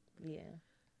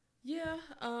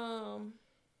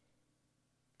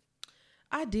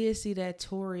 I did see that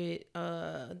Torrid.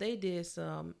 They did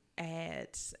some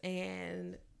ads,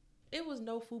 and it was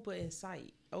no fupa in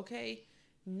sight. Okay,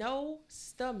 no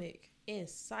stomach in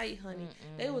sight, honey.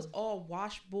 It was all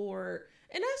washboard.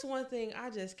 And that's one thing I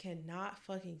just cannot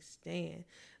fucking stand.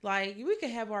 Like, we could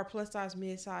have our plus size,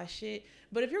 mid size shit,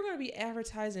 but if you're going to be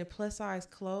advertising plus size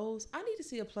clothes, I need to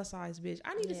see a plus size bitch.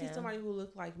 I need to see somebody who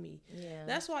look like me. Yeah.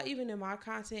 That's why even in my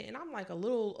content, and I'm like a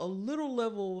little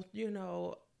level,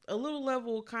 a little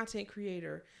level content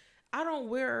creator, I don't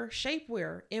wear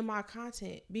shapewear in my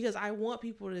content because I want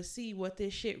people to see what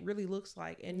this shit really looks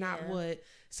like and not what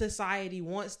society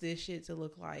wants this shit to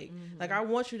look like. Like, I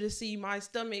want you to see my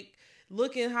stomach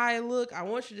looking how it look. I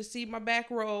want you to see my back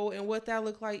row and what that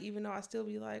look like, even though I still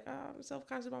be like, oh, I'm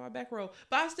self-conscious about my back row.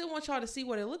 But I still want y'all to see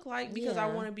what it look like because I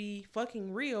want to be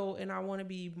fucking real and I want to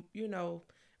be, you know,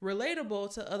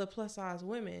 relatable to other plus size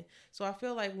women. So I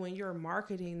feel like when you're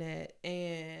marketing that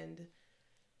and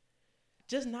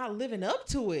just not living up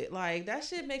to it, like, that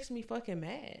shit makes me fucking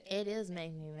mad. It is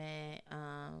making me mad.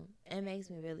 It makes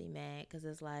me really mad because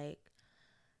it's like,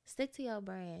 stick to your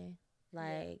brand.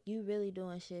 Like, you really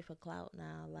doing shit for clout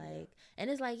now. Like, and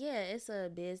it's like, yeah, it's a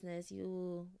business.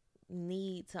 You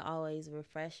need to always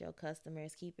refresh your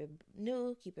customers, keep it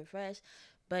new, keep it fresh.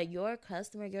 But your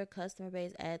customer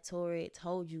base at Torrid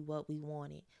told you what we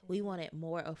wanted. We wanted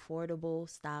more affordable,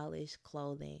 stylish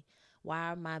clothing.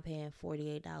 Why am I paying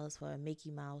 $48 for a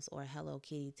Mickey Mouse or a Hello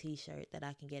Kitty t-shirt that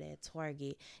I can get at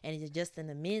Target and it's just in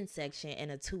the men's section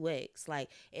and a 2X?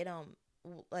 Like, it don't,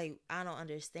 like, I don't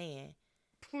understand.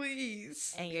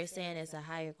 Please. And you're saying it's a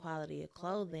higher quality of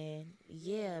clothing.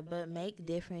 Yeah, but make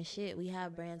different shit. We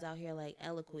have brands out here like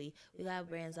Eloquy. We got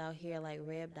brands out here like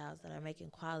Reb Dolls that are making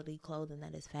quality clothing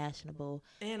that is fashionable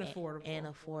and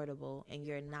affordable. And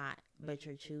you're not, but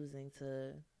you're choosing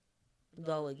to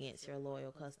go against your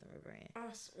loyal customer brand.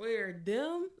 I swear,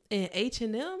 them and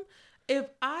H&M, if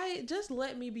I just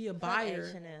let me be a buyer.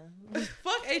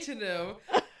 Fuck H&M.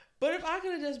 But if I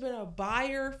could have just been a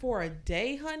buyer for a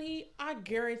day, honey, I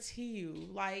guarantee you,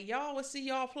 like, y'all would see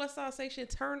y'all plus size section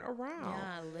turn around.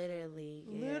 Yeah, literally.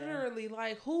 Yeah. Literally,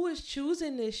 like, who is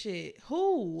choosing this shit?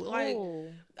 Who? Like,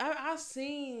 I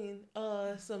seen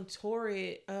some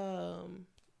Torrid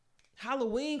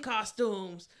Halloween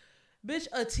costumes. Bitch,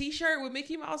 a t-shirt with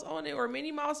Mickey Mouse on it or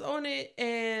Minnie Mouse on it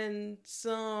and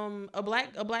a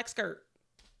black skirt.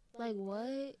 Like,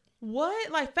 what?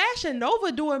 What? Like, Fashion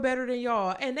Nova doing better than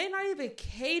y'all. And they not even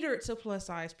catered to plus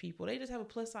size people. They just have a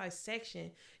plus size section.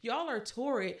 Y'all are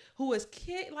Torrid, who is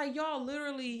like, y'all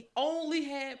literally only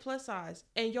had plus size.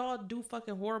 And y'all do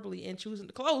fucking horribly in choosing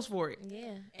the clothes for it.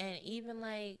 Yeah. And even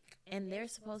like, and they're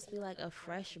supposed to be like a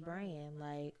fresh brand.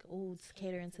 Like, ooh, it's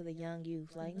catering to the young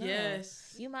youth. Like, no.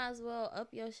 Yes. You might as well up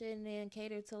your shit and then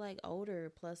cater to like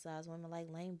older plus size women like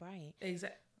Lane Bryant.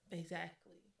 Exactly.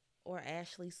 Or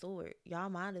Ashley Stewart. Y'all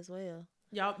might as well.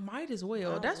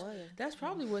 That's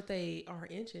probably what they are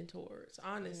inching towards,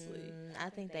 honestly.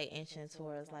 I think they inching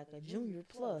towards like a junior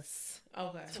plus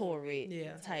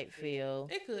Torrid type feel.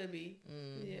 It could be.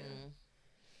 Yeah.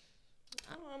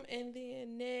 And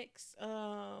then next,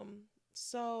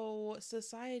 so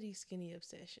society skinny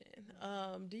obsession.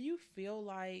 Do you feel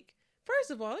like,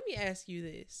 first of all, let me ask you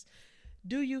this.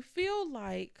 Do you feel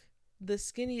like the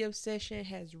skinny obsession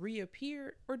has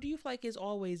reappeared, or do you feel like it's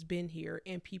always been here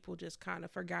and people just kind of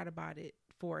forgot about it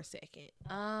for a second?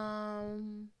 I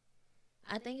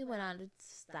think it went out of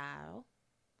style.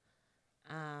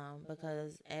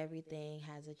 Because everything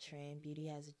has a trend. Beauty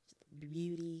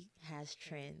has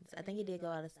trends. I think it did go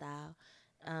out of style.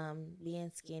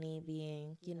 Being skinny,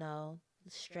 being, you know,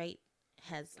 straight,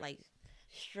 like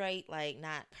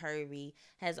not curvy,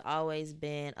 has always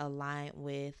been aligned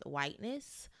with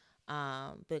whiteness.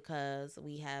 Because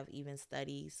we have even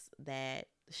studies that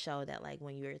show that like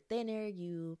when you're thinner,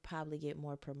 you probably get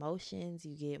more promotions,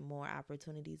 you get more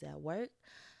opportunities at work.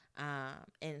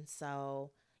 And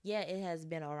so, yeah, it has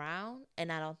been around,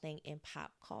 and I don't think in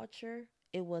pop culture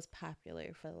it was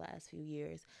popular for the last few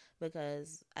years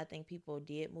because I think people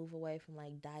did move away from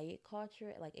like diet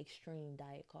culture, like extreme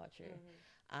diet culture.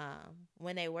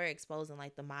 When they were exposing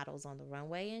like the models on the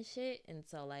runway and shit, and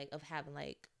so like of having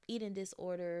like eating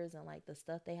disorders and like the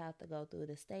stuff they have to go through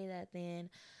to stay that thin.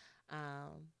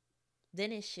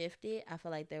 Then it shifted. I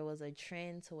feel like there was a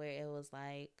trend to where it was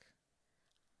like,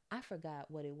 I forgot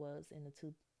what it was in the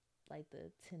 2010s.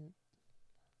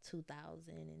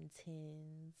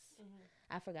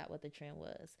 I forgot what the trend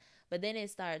was, but then it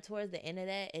started towards the end of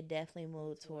that. It definitely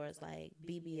moved towards like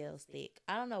BBL stick.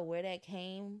 I don't know where that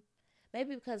came.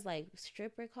 Maybe because like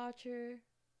stripper culture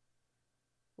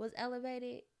was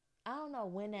elevated. I don't know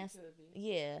when that's,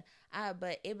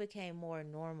 but it became more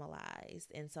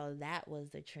normalized. And so that was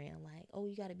the trend. Like, oh,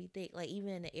 you got to be thick. Like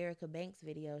even in the Erica Banks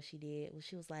video she did,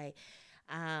 she was like,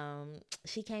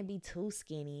 she can't be too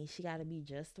skinny. She got to be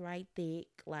just right thick.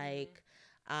 Like,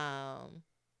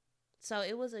 so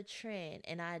it was a trend,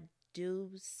 and I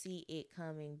do see it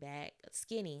coming back,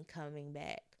 skinny coming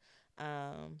back.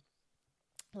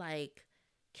 Like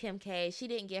Kim K, she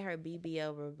didn't get her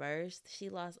BBL reversed. She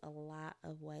lost a lot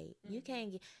of weight. You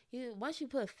can't get once you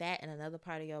put fat in another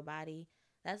part of your body.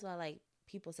 That's why like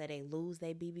people say they lose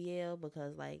their BBL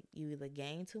because like you either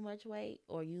gain too much weight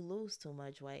or you lose too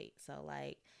much weight. So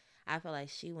like I feel like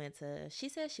she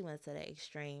said she went to the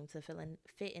extreme to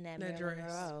fit in that Marilyn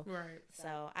Monroe. Right.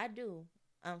 So I do,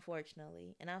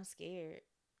 unfortunately, and I'm scared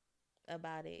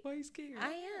about it. Why are you scared?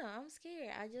 I'm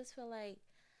scared. I just feel like,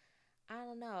 I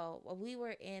don't know. We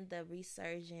were in the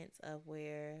resurgence of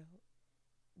where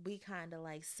we kind of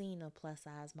like seen the plus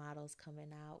size models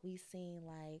coming out. We seen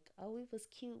like, oh, we was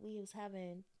cute. We was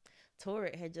having,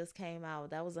 Torrid had just came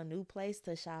out. That was a new place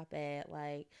to shop at.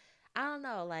 Like, I don't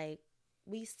know. Like,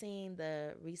 we seen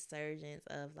the resurgence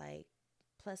of like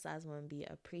plus size women be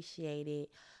appreciated.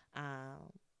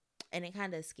 And it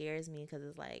kind of scares me because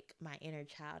it's like my inner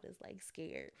child is like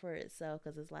scared for itself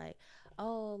because it's like,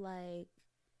 oh, like,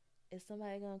 is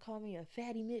somebody gonna call me a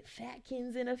fatty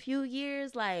Fatkins in a few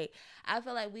years? Like, I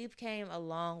feel like we've came a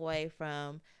long way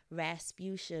from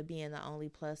Rasputia being the only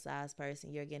plus size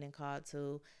person you're getting called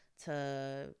to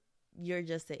you're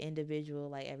just an individual.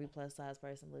 Like, every plus size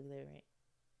person looks different.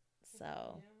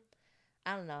 So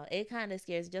I don't know. It kind of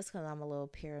scares just because I'm a little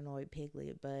paranoid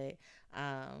piglet, but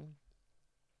I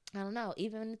don't know.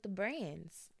 Even with the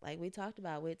brands, like we talked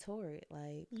about with Torrid,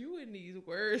 like you in these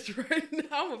words right now.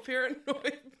 I'm a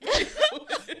paranoid.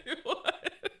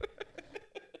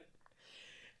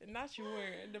 Not you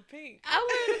wearing the pink. I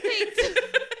wear the pink too.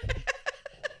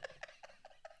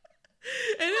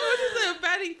 And then what you said,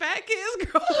 fatty fat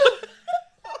kids, girl.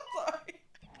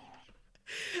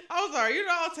 I'm sorry. You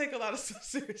know I'll take a lot of stuff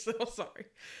seriously. I'm sorry.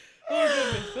 Oh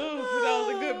goodness. Oh, that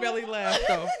was a good belly laugh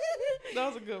though. That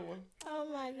was a good one. Oh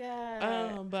my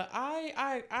God. But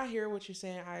I hear what you're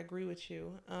saying. I agree with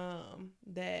you.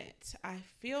 That I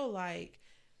feel like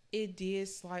it did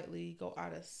slightly go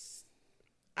out of.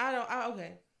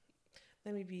 Okay.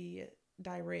 Let me be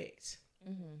direct.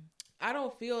 Mm-hmm. I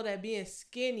don't feel that being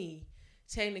skinny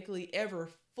technically ever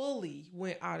fully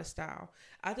went out of style.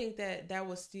 I think that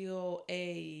was still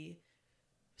a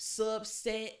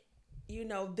subset. You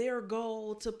know, their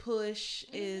goal to push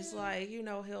is like, you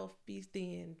know, health, be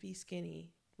thin, be skinny,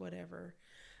 whatever.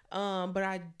 But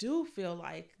I do feel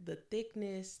like the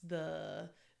thickness,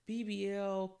 the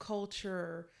BBL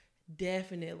culture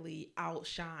definitely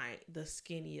outshine the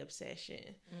skinny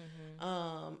obsession.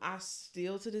 Mm-hmm. I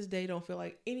still to this day don't feel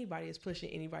like anybody is pushing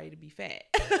anybody to be fat.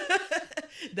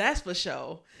 That's for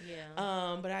sure.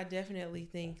 Yeah. But I definitely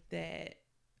think that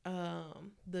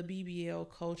the BBL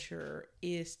culture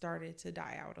is starting to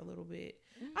die out a little bit.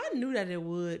 Mm-hmm. I knew that it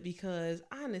would because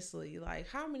honestly, like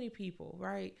how many people,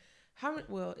 right?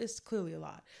 Well, it's clearly a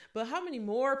lot, but how many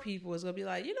more people is going to be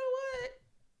like, you know what?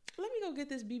 Let me go get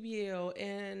this BBL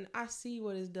and I see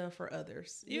what it's done for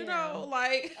others. You know,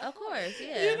 like, of course,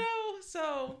 yeah. You know,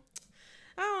 so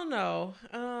I don't know.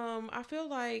 I feel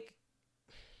like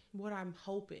what I'm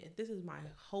hoping, this is my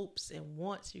hopes and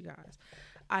wants, you guys.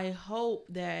 I hope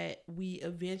that we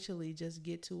eventually just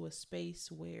get to a space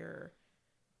where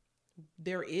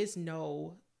there is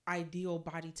no ideal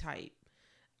body type.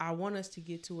 I want us to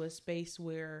get to a space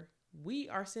where we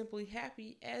are simply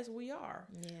happy as we are.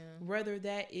 Yeah. Whether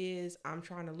that is I'm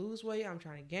trying to lose weight, I'm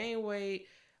trying to gain weight,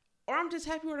 or I'm just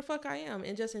happy where the fuck I am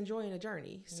and just enjoying the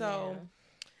journey. So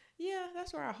yeah,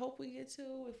 that's where I hope we get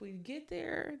to. If we get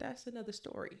there, that's another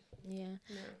story. Yeah.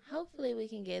 Hopefully we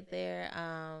can get there.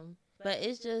 But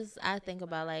it's just, I think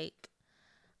about like,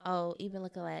 even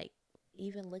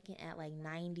looking at like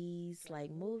 90s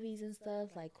like movies and stuff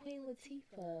like Queen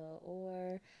Latifah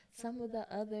or some of the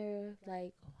other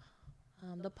like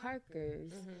the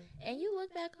Parkers. Mm-hmm. And you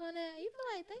look back on that, you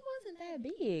feel like they wasn't that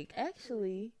big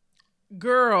actually.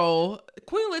 Girl,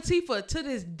 Queen Latifah to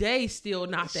this day still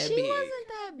not that big. She wasn't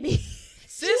that big.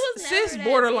 Sis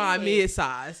borderline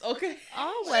mid-size. Okay.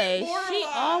 Always. She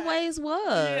always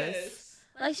was. Yes.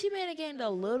 Like, she may have gained a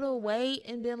little weight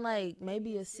and been, like,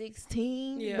 maybe a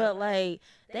 16. Yeah. But, like,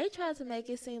 they tried to make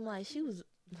it seem like she was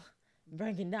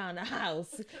bringing down the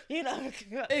house. You know?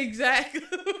 Exactly.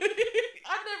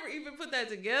 I never even put that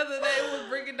together that it was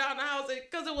bringing down the house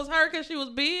because it was her because she was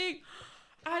big.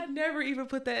 I'd never even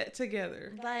put that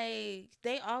together. Like,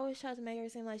 they always tried to make her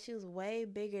seem like she was way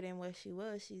bigger than what she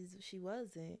was. She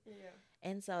wasn't. Yeah.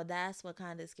 And so that's what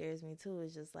kind of scares me, too,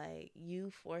 is just, like,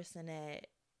 you forcing that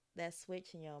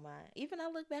switch in your mind. Even I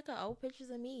look back at old pictures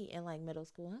of me in like middle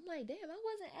school. I'm like, damn, I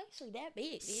wasn't actually that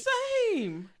big. Bitch.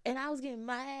 Same. And I was getting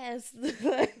my ass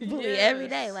bullied every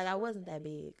day. Like I wasn't that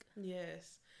big.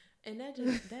 Yes. And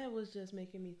that was just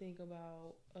making me think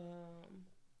about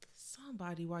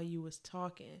somebody while you was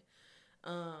talking.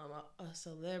 A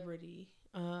celebrity.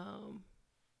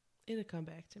 It'll come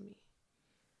back to me.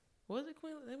 Was it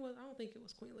Queen? I don't think it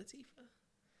was Queen Latifah.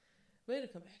 But it'll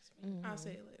come back to me. I'll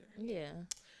say it later. Yeah.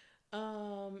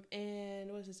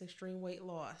 And what's this? Extreme weight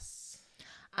loss.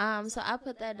 So I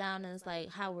put that down as like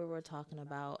how we were talking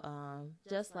about.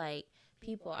 Just like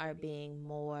people are being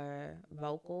more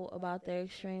vocal about their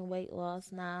extreme weight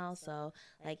loss now. So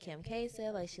like Kim K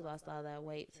said, like she lost all that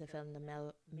weight to film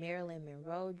the Marilyn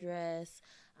Monroe dress.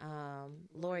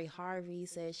 Lori Harvey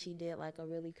said she did like a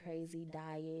really crazy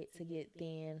diet to get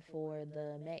thin for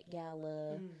the Met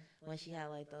Gala when she had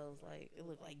like those, like, it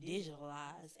looked like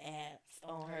digitalized abs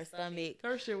on her stomach.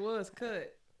 Her shit was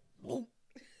cut.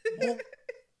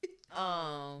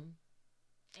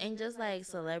 And just like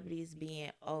celebrities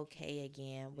being okay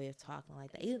again with talking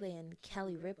like that. Even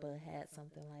Kelly Ripa had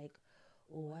something like,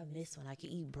 "Oh, I miss when I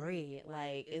could eat bread."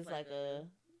 Like, it's like a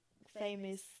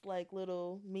famous like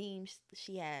little meme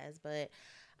she has. But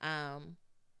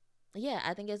yeah,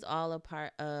 I think it's all a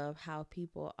part of how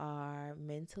people are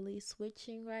mentally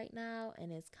switching right now,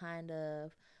 and it's kind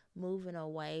of moving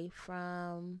away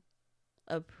from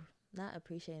not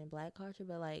appreciating Black culture,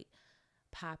 but like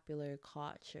popular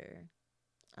culture.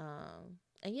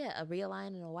 And yeah, a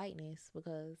realigning of whiteness,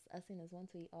 because I seen this one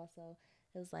tweet also.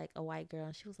 It was like a white girl,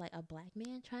 and she was like, "A black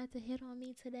man tried to hit on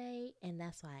me today, and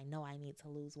that's why I know I need to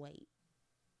lose weight."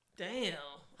 Damn.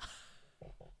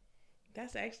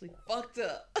 That's actually fucked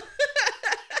up.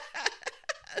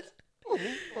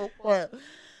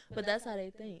 But that's how they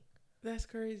think. That's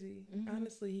crazy.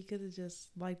 Honestly, he could have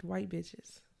just liked white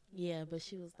bitches. Yeah, but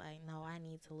she was like, "No, I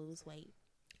need to lose weight."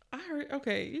 I heard,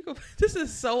 okay, you go. This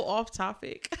is so off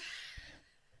topic.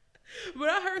 But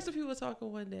I heard some people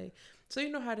talking one day. So you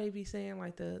know how they be saying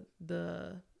like the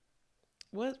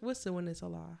what's the one that's a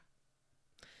lie?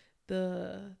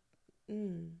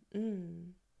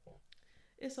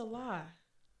 It's a lie.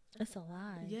 It's a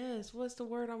lie. Yes. What's the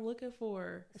word I'm looking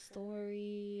for? A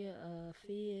story,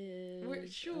 fear.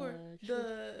 Sure.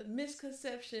 The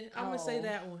misconception. I'm gonna say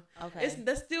that one. Okay.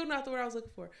 That's still not the word I was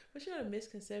looking for. But you know the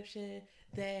misconception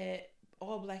that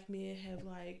all black men have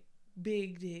like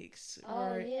big dicks.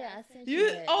 Oh yeah, I sent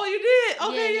you that. Oh, you did?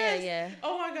 Okay, yeah, yes. Yeah.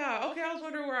 Oh my God. Okay, I was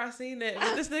wondering where I seen that.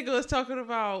 But this nigga was talking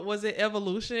about, was it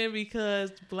evolution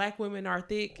because black women are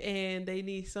thick and they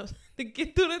need something to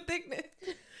get through the thickness?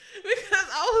 Because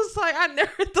I was like, I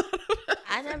never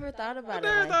thought about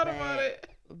it.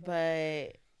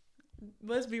 But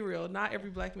let's be real. Not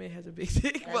every black man has a big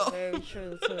dick. That's very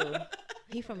true too.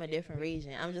 He from a different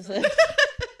region. I'm just like,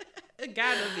 it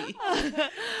gotta be.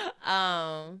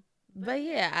 But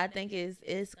yeah, I think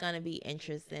it's gonna be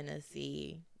interesting to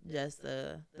see just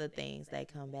the things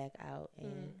that come back out,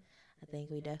 and I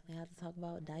think we definitely have to talk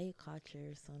about diet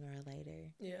culture sooner or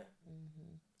later. Yeah.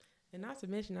 And not to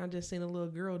mention, I just seen a little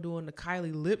girl doing the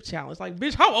Kylie lip challenge. Like,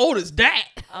 bitch, how old is that?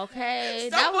 Okay,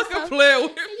 Stop fucking playing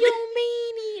with me. You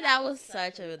meanie? That was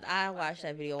I watched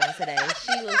that video once today.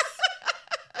 She was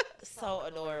so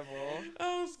adorable.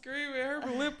 I was screaming. Her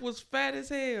lip was fat as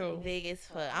hell. Big as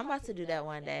fuck. I'm about to do that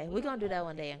one day. We're gonna do that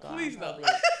one day and go out in public.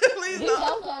 Please we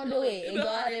both gonna do it and go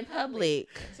out in public.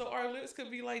 So our lips could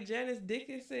be like Janice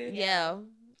Dickinson. Yeah.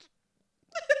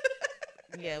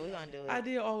 Yeah, we're gonna do it. I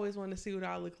did always want to see what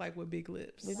I look like with big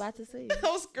lips. We about to see. I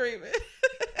was screaming.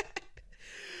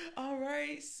 All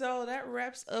right, so that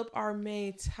wraps up our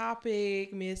main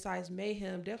topic, Midsize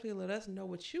Mayhem. Definitely let us know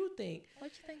what you think.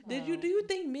 What you think? Do you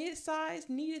think midsize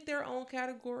needed their own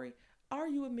category? Are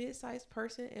you a mid-sized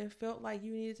person and felt like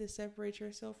you needed to separate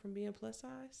yourself from being plus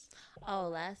size? Oh,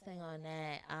 last thing on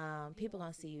that, people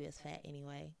gonna see you as fat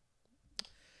anyway.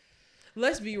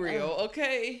 Let's be real,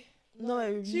 okay?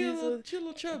 No, she a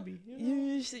little chubby.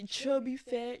 You see chubby,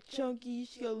 fat, chunky.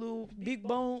 She got little big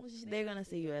bones. They're gonna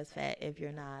see you as fat if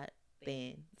you're not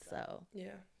thin. So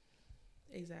yeah,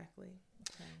 exactly.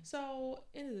 Okay. So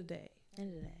end of the day,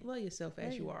 love yourself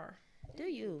as you are. Do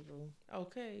you, boo?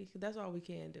 Okay, that's all we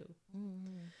can do.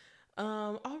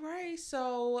 All right.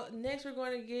 So next we're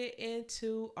going to get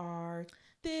into our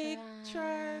thick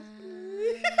try of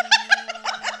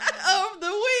the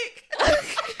week.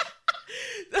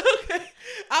 Okay,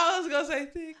 I was gonna say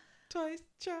thick twice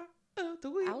try of the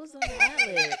week. I was on the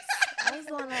ad-libs.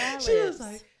 She was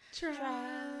like try. I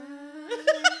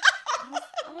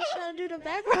was trying to do the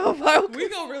background vocals. We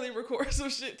gonna really record some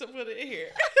shit to put in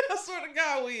here. I swear to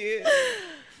God we is.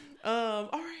 All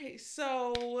right,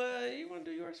 so you want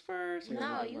to do yours first?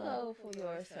 No, you go for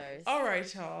yours first. All right,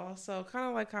 y'all. So kind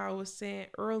of like how I was saying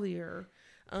earlier,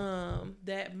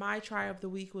 that my try of the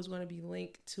week was going to be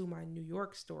linked to my New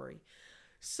York story.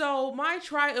 So my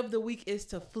try of the week is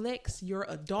to flex your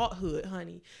adulthood,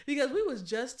 honey. Because we was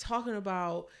just talking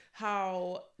about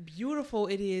how beautiful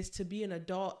it is to be an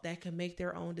adult that can make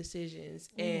their own decisions.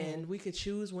 And we could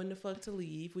choose when the fuck to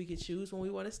leave. We could choose when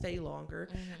we want to stay longer.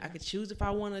 I could choose if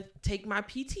I want to take my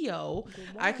PTO.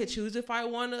 I could choose if I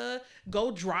want to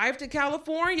go drive to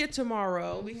California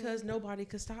tomorrow because nobody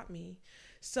could stop me.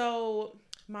 So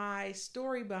my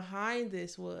story behind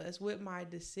this was with my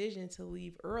decision to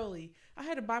leave early. I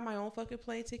had to buy my own fucking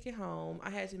plane ticket home. I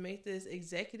had to make this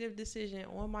executive decision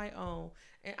on my own.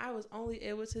 And I was only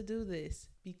able to do this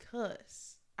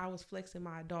because I was flexing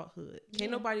my adulthood.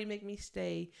 Can't nobody make me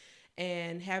stay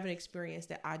and have an experience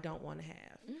that I don't want to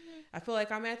have. I feel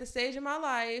like I'm at the stage in my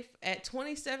life at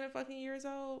 27 fucking years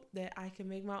old that I can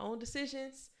make my own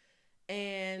decisions.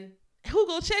 And who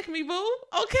gonna check me, boo?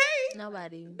 Okay.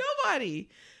 Nobody.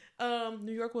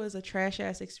 New York was a trash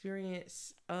ass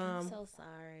experience. I'm so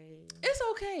sorry. It's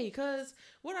okay, because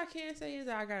what I can say is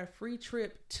that I got a free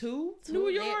trip to New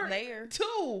York. There.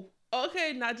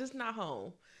 Okay, not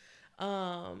home.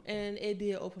 And it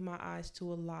did open my eyes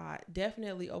to a lot.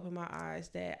 Definitely opened my eyes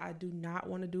that I do not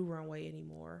want to do runway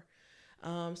anymore.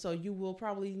 So you will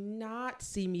probably not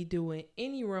see me doing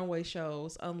any runway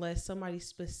shows unless somebody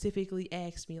specifically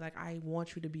asks me, like, I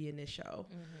want you to be in this show.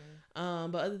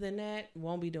 But other than that,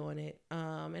 won't be doing it.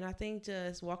 And I think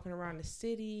just walking around the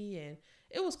city, and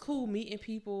it was cool meeting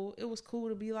people. It was cool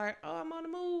to be like, oh, I'm on the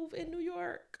move in New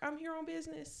York. I'm here on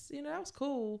business. You know, that was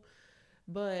cool.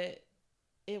 But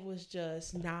it was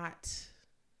just not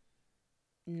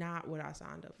what I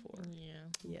signed up for.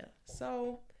 Yeah.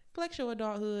 So flex your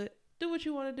adulthood. Do what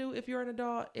you want to do if you're an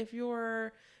adult. If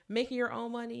you're making your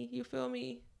own money, you feel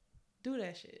me? Do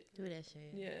that shit.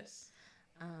 Yes.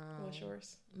 What's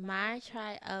yours? My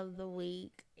try of the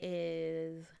week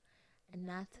is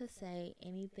not to say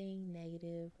anything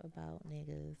negative about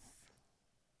niggas.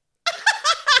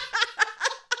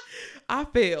 I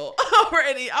failed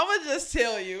already. I'm gonna just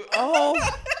tell you. Oh,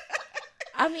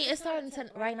 I mean, it's starting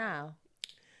to right now.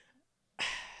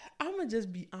 I'm gonna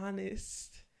just be honest.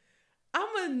 I'm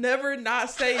gonna never not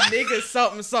say nigga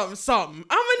something. I'm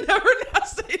gonna never not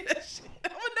say that shit.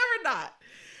 I'm gonna never not.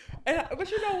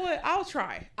 But you know what? I'll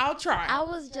try. I'll try. I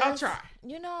was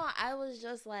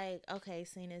just like, okay,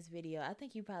 seen this video. I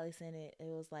think you probably seen it. It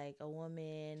was like a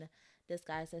woman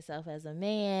disguised herself as a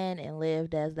man and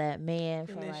lived as that man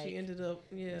for, and then like, she ended up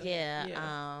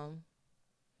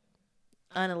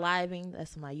unaliving.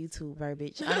 That's my YouTube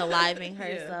verbiage. Unaliving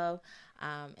herself.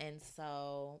 And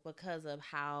so because of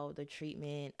how the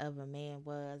treatment of a man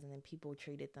was, and then people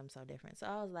treated them so different. So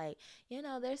I was like, you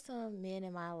know, there's some men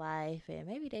in my life and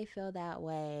maybe they feel that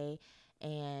way,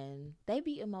 and they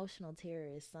be emotional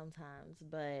terrorists sometimes,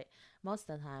 but most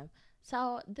of the time.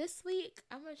 So this week,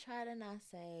 I'm going to try to not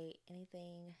say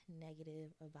anything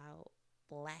negative about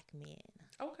black men.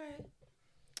 Okay.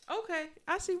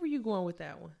 I see where you're going with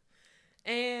that one.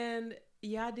 And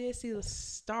yeah, I did see the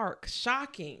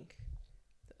shocking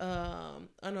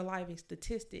unaliving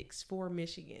statistics for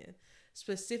Michigan,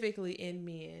 specifically in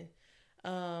men.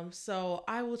 So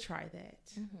I will try that.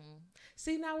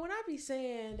 See, now when I be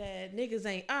saying that niggas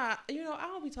ain't, I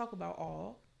don't be talking about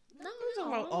all. No, I'm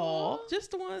talking about all,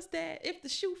 just the ones that if the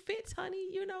shoe fits,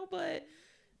 honey, you know. But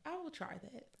I will try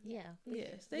that. Yeah.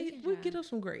 Yes, we get them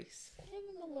some grace. Give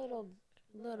them a little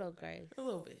grace. A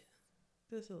little bit,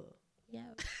 just a little.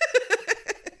 Yeah.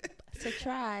 It's a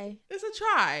try.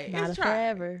 Not a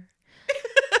forever.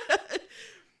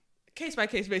 Case by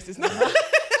case basis. No.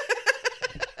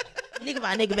 Nigga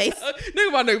by nigga base.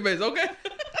 Nigga by nigga base. Okay.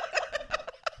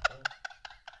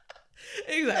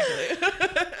 Exactly.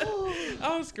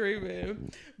 I'm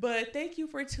screaming. But thank you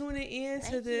for tuning in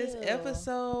to this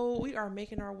episode. We are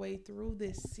making our way through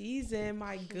this season.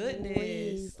 My goodness.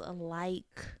 Please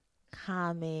like,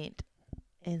 comment,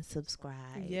 and subscribe.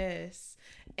 Yes.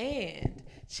 And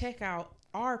check out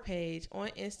our page on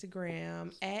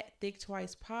Instagram at Think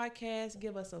Twice Podcast.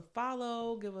 Give us a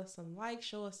follow. Give us some likes.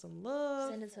 Show us some love.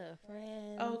 Send it to a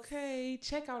friend. Okay.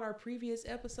 Check out our previous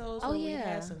episodes where we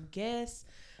had some guests.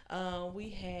 We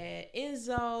had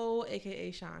Enzo,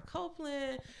 aka Sean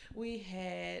Copeland. We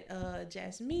had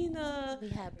Jasmina. We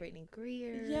had Brittany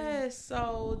Greer. Yes,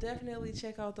 so definitely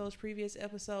check out those previous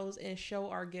episodes and show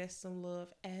our guests some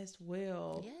love as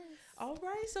well. Yes. All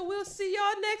right, so we'll see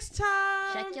y'all next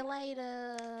time. Check you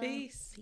later. Peace.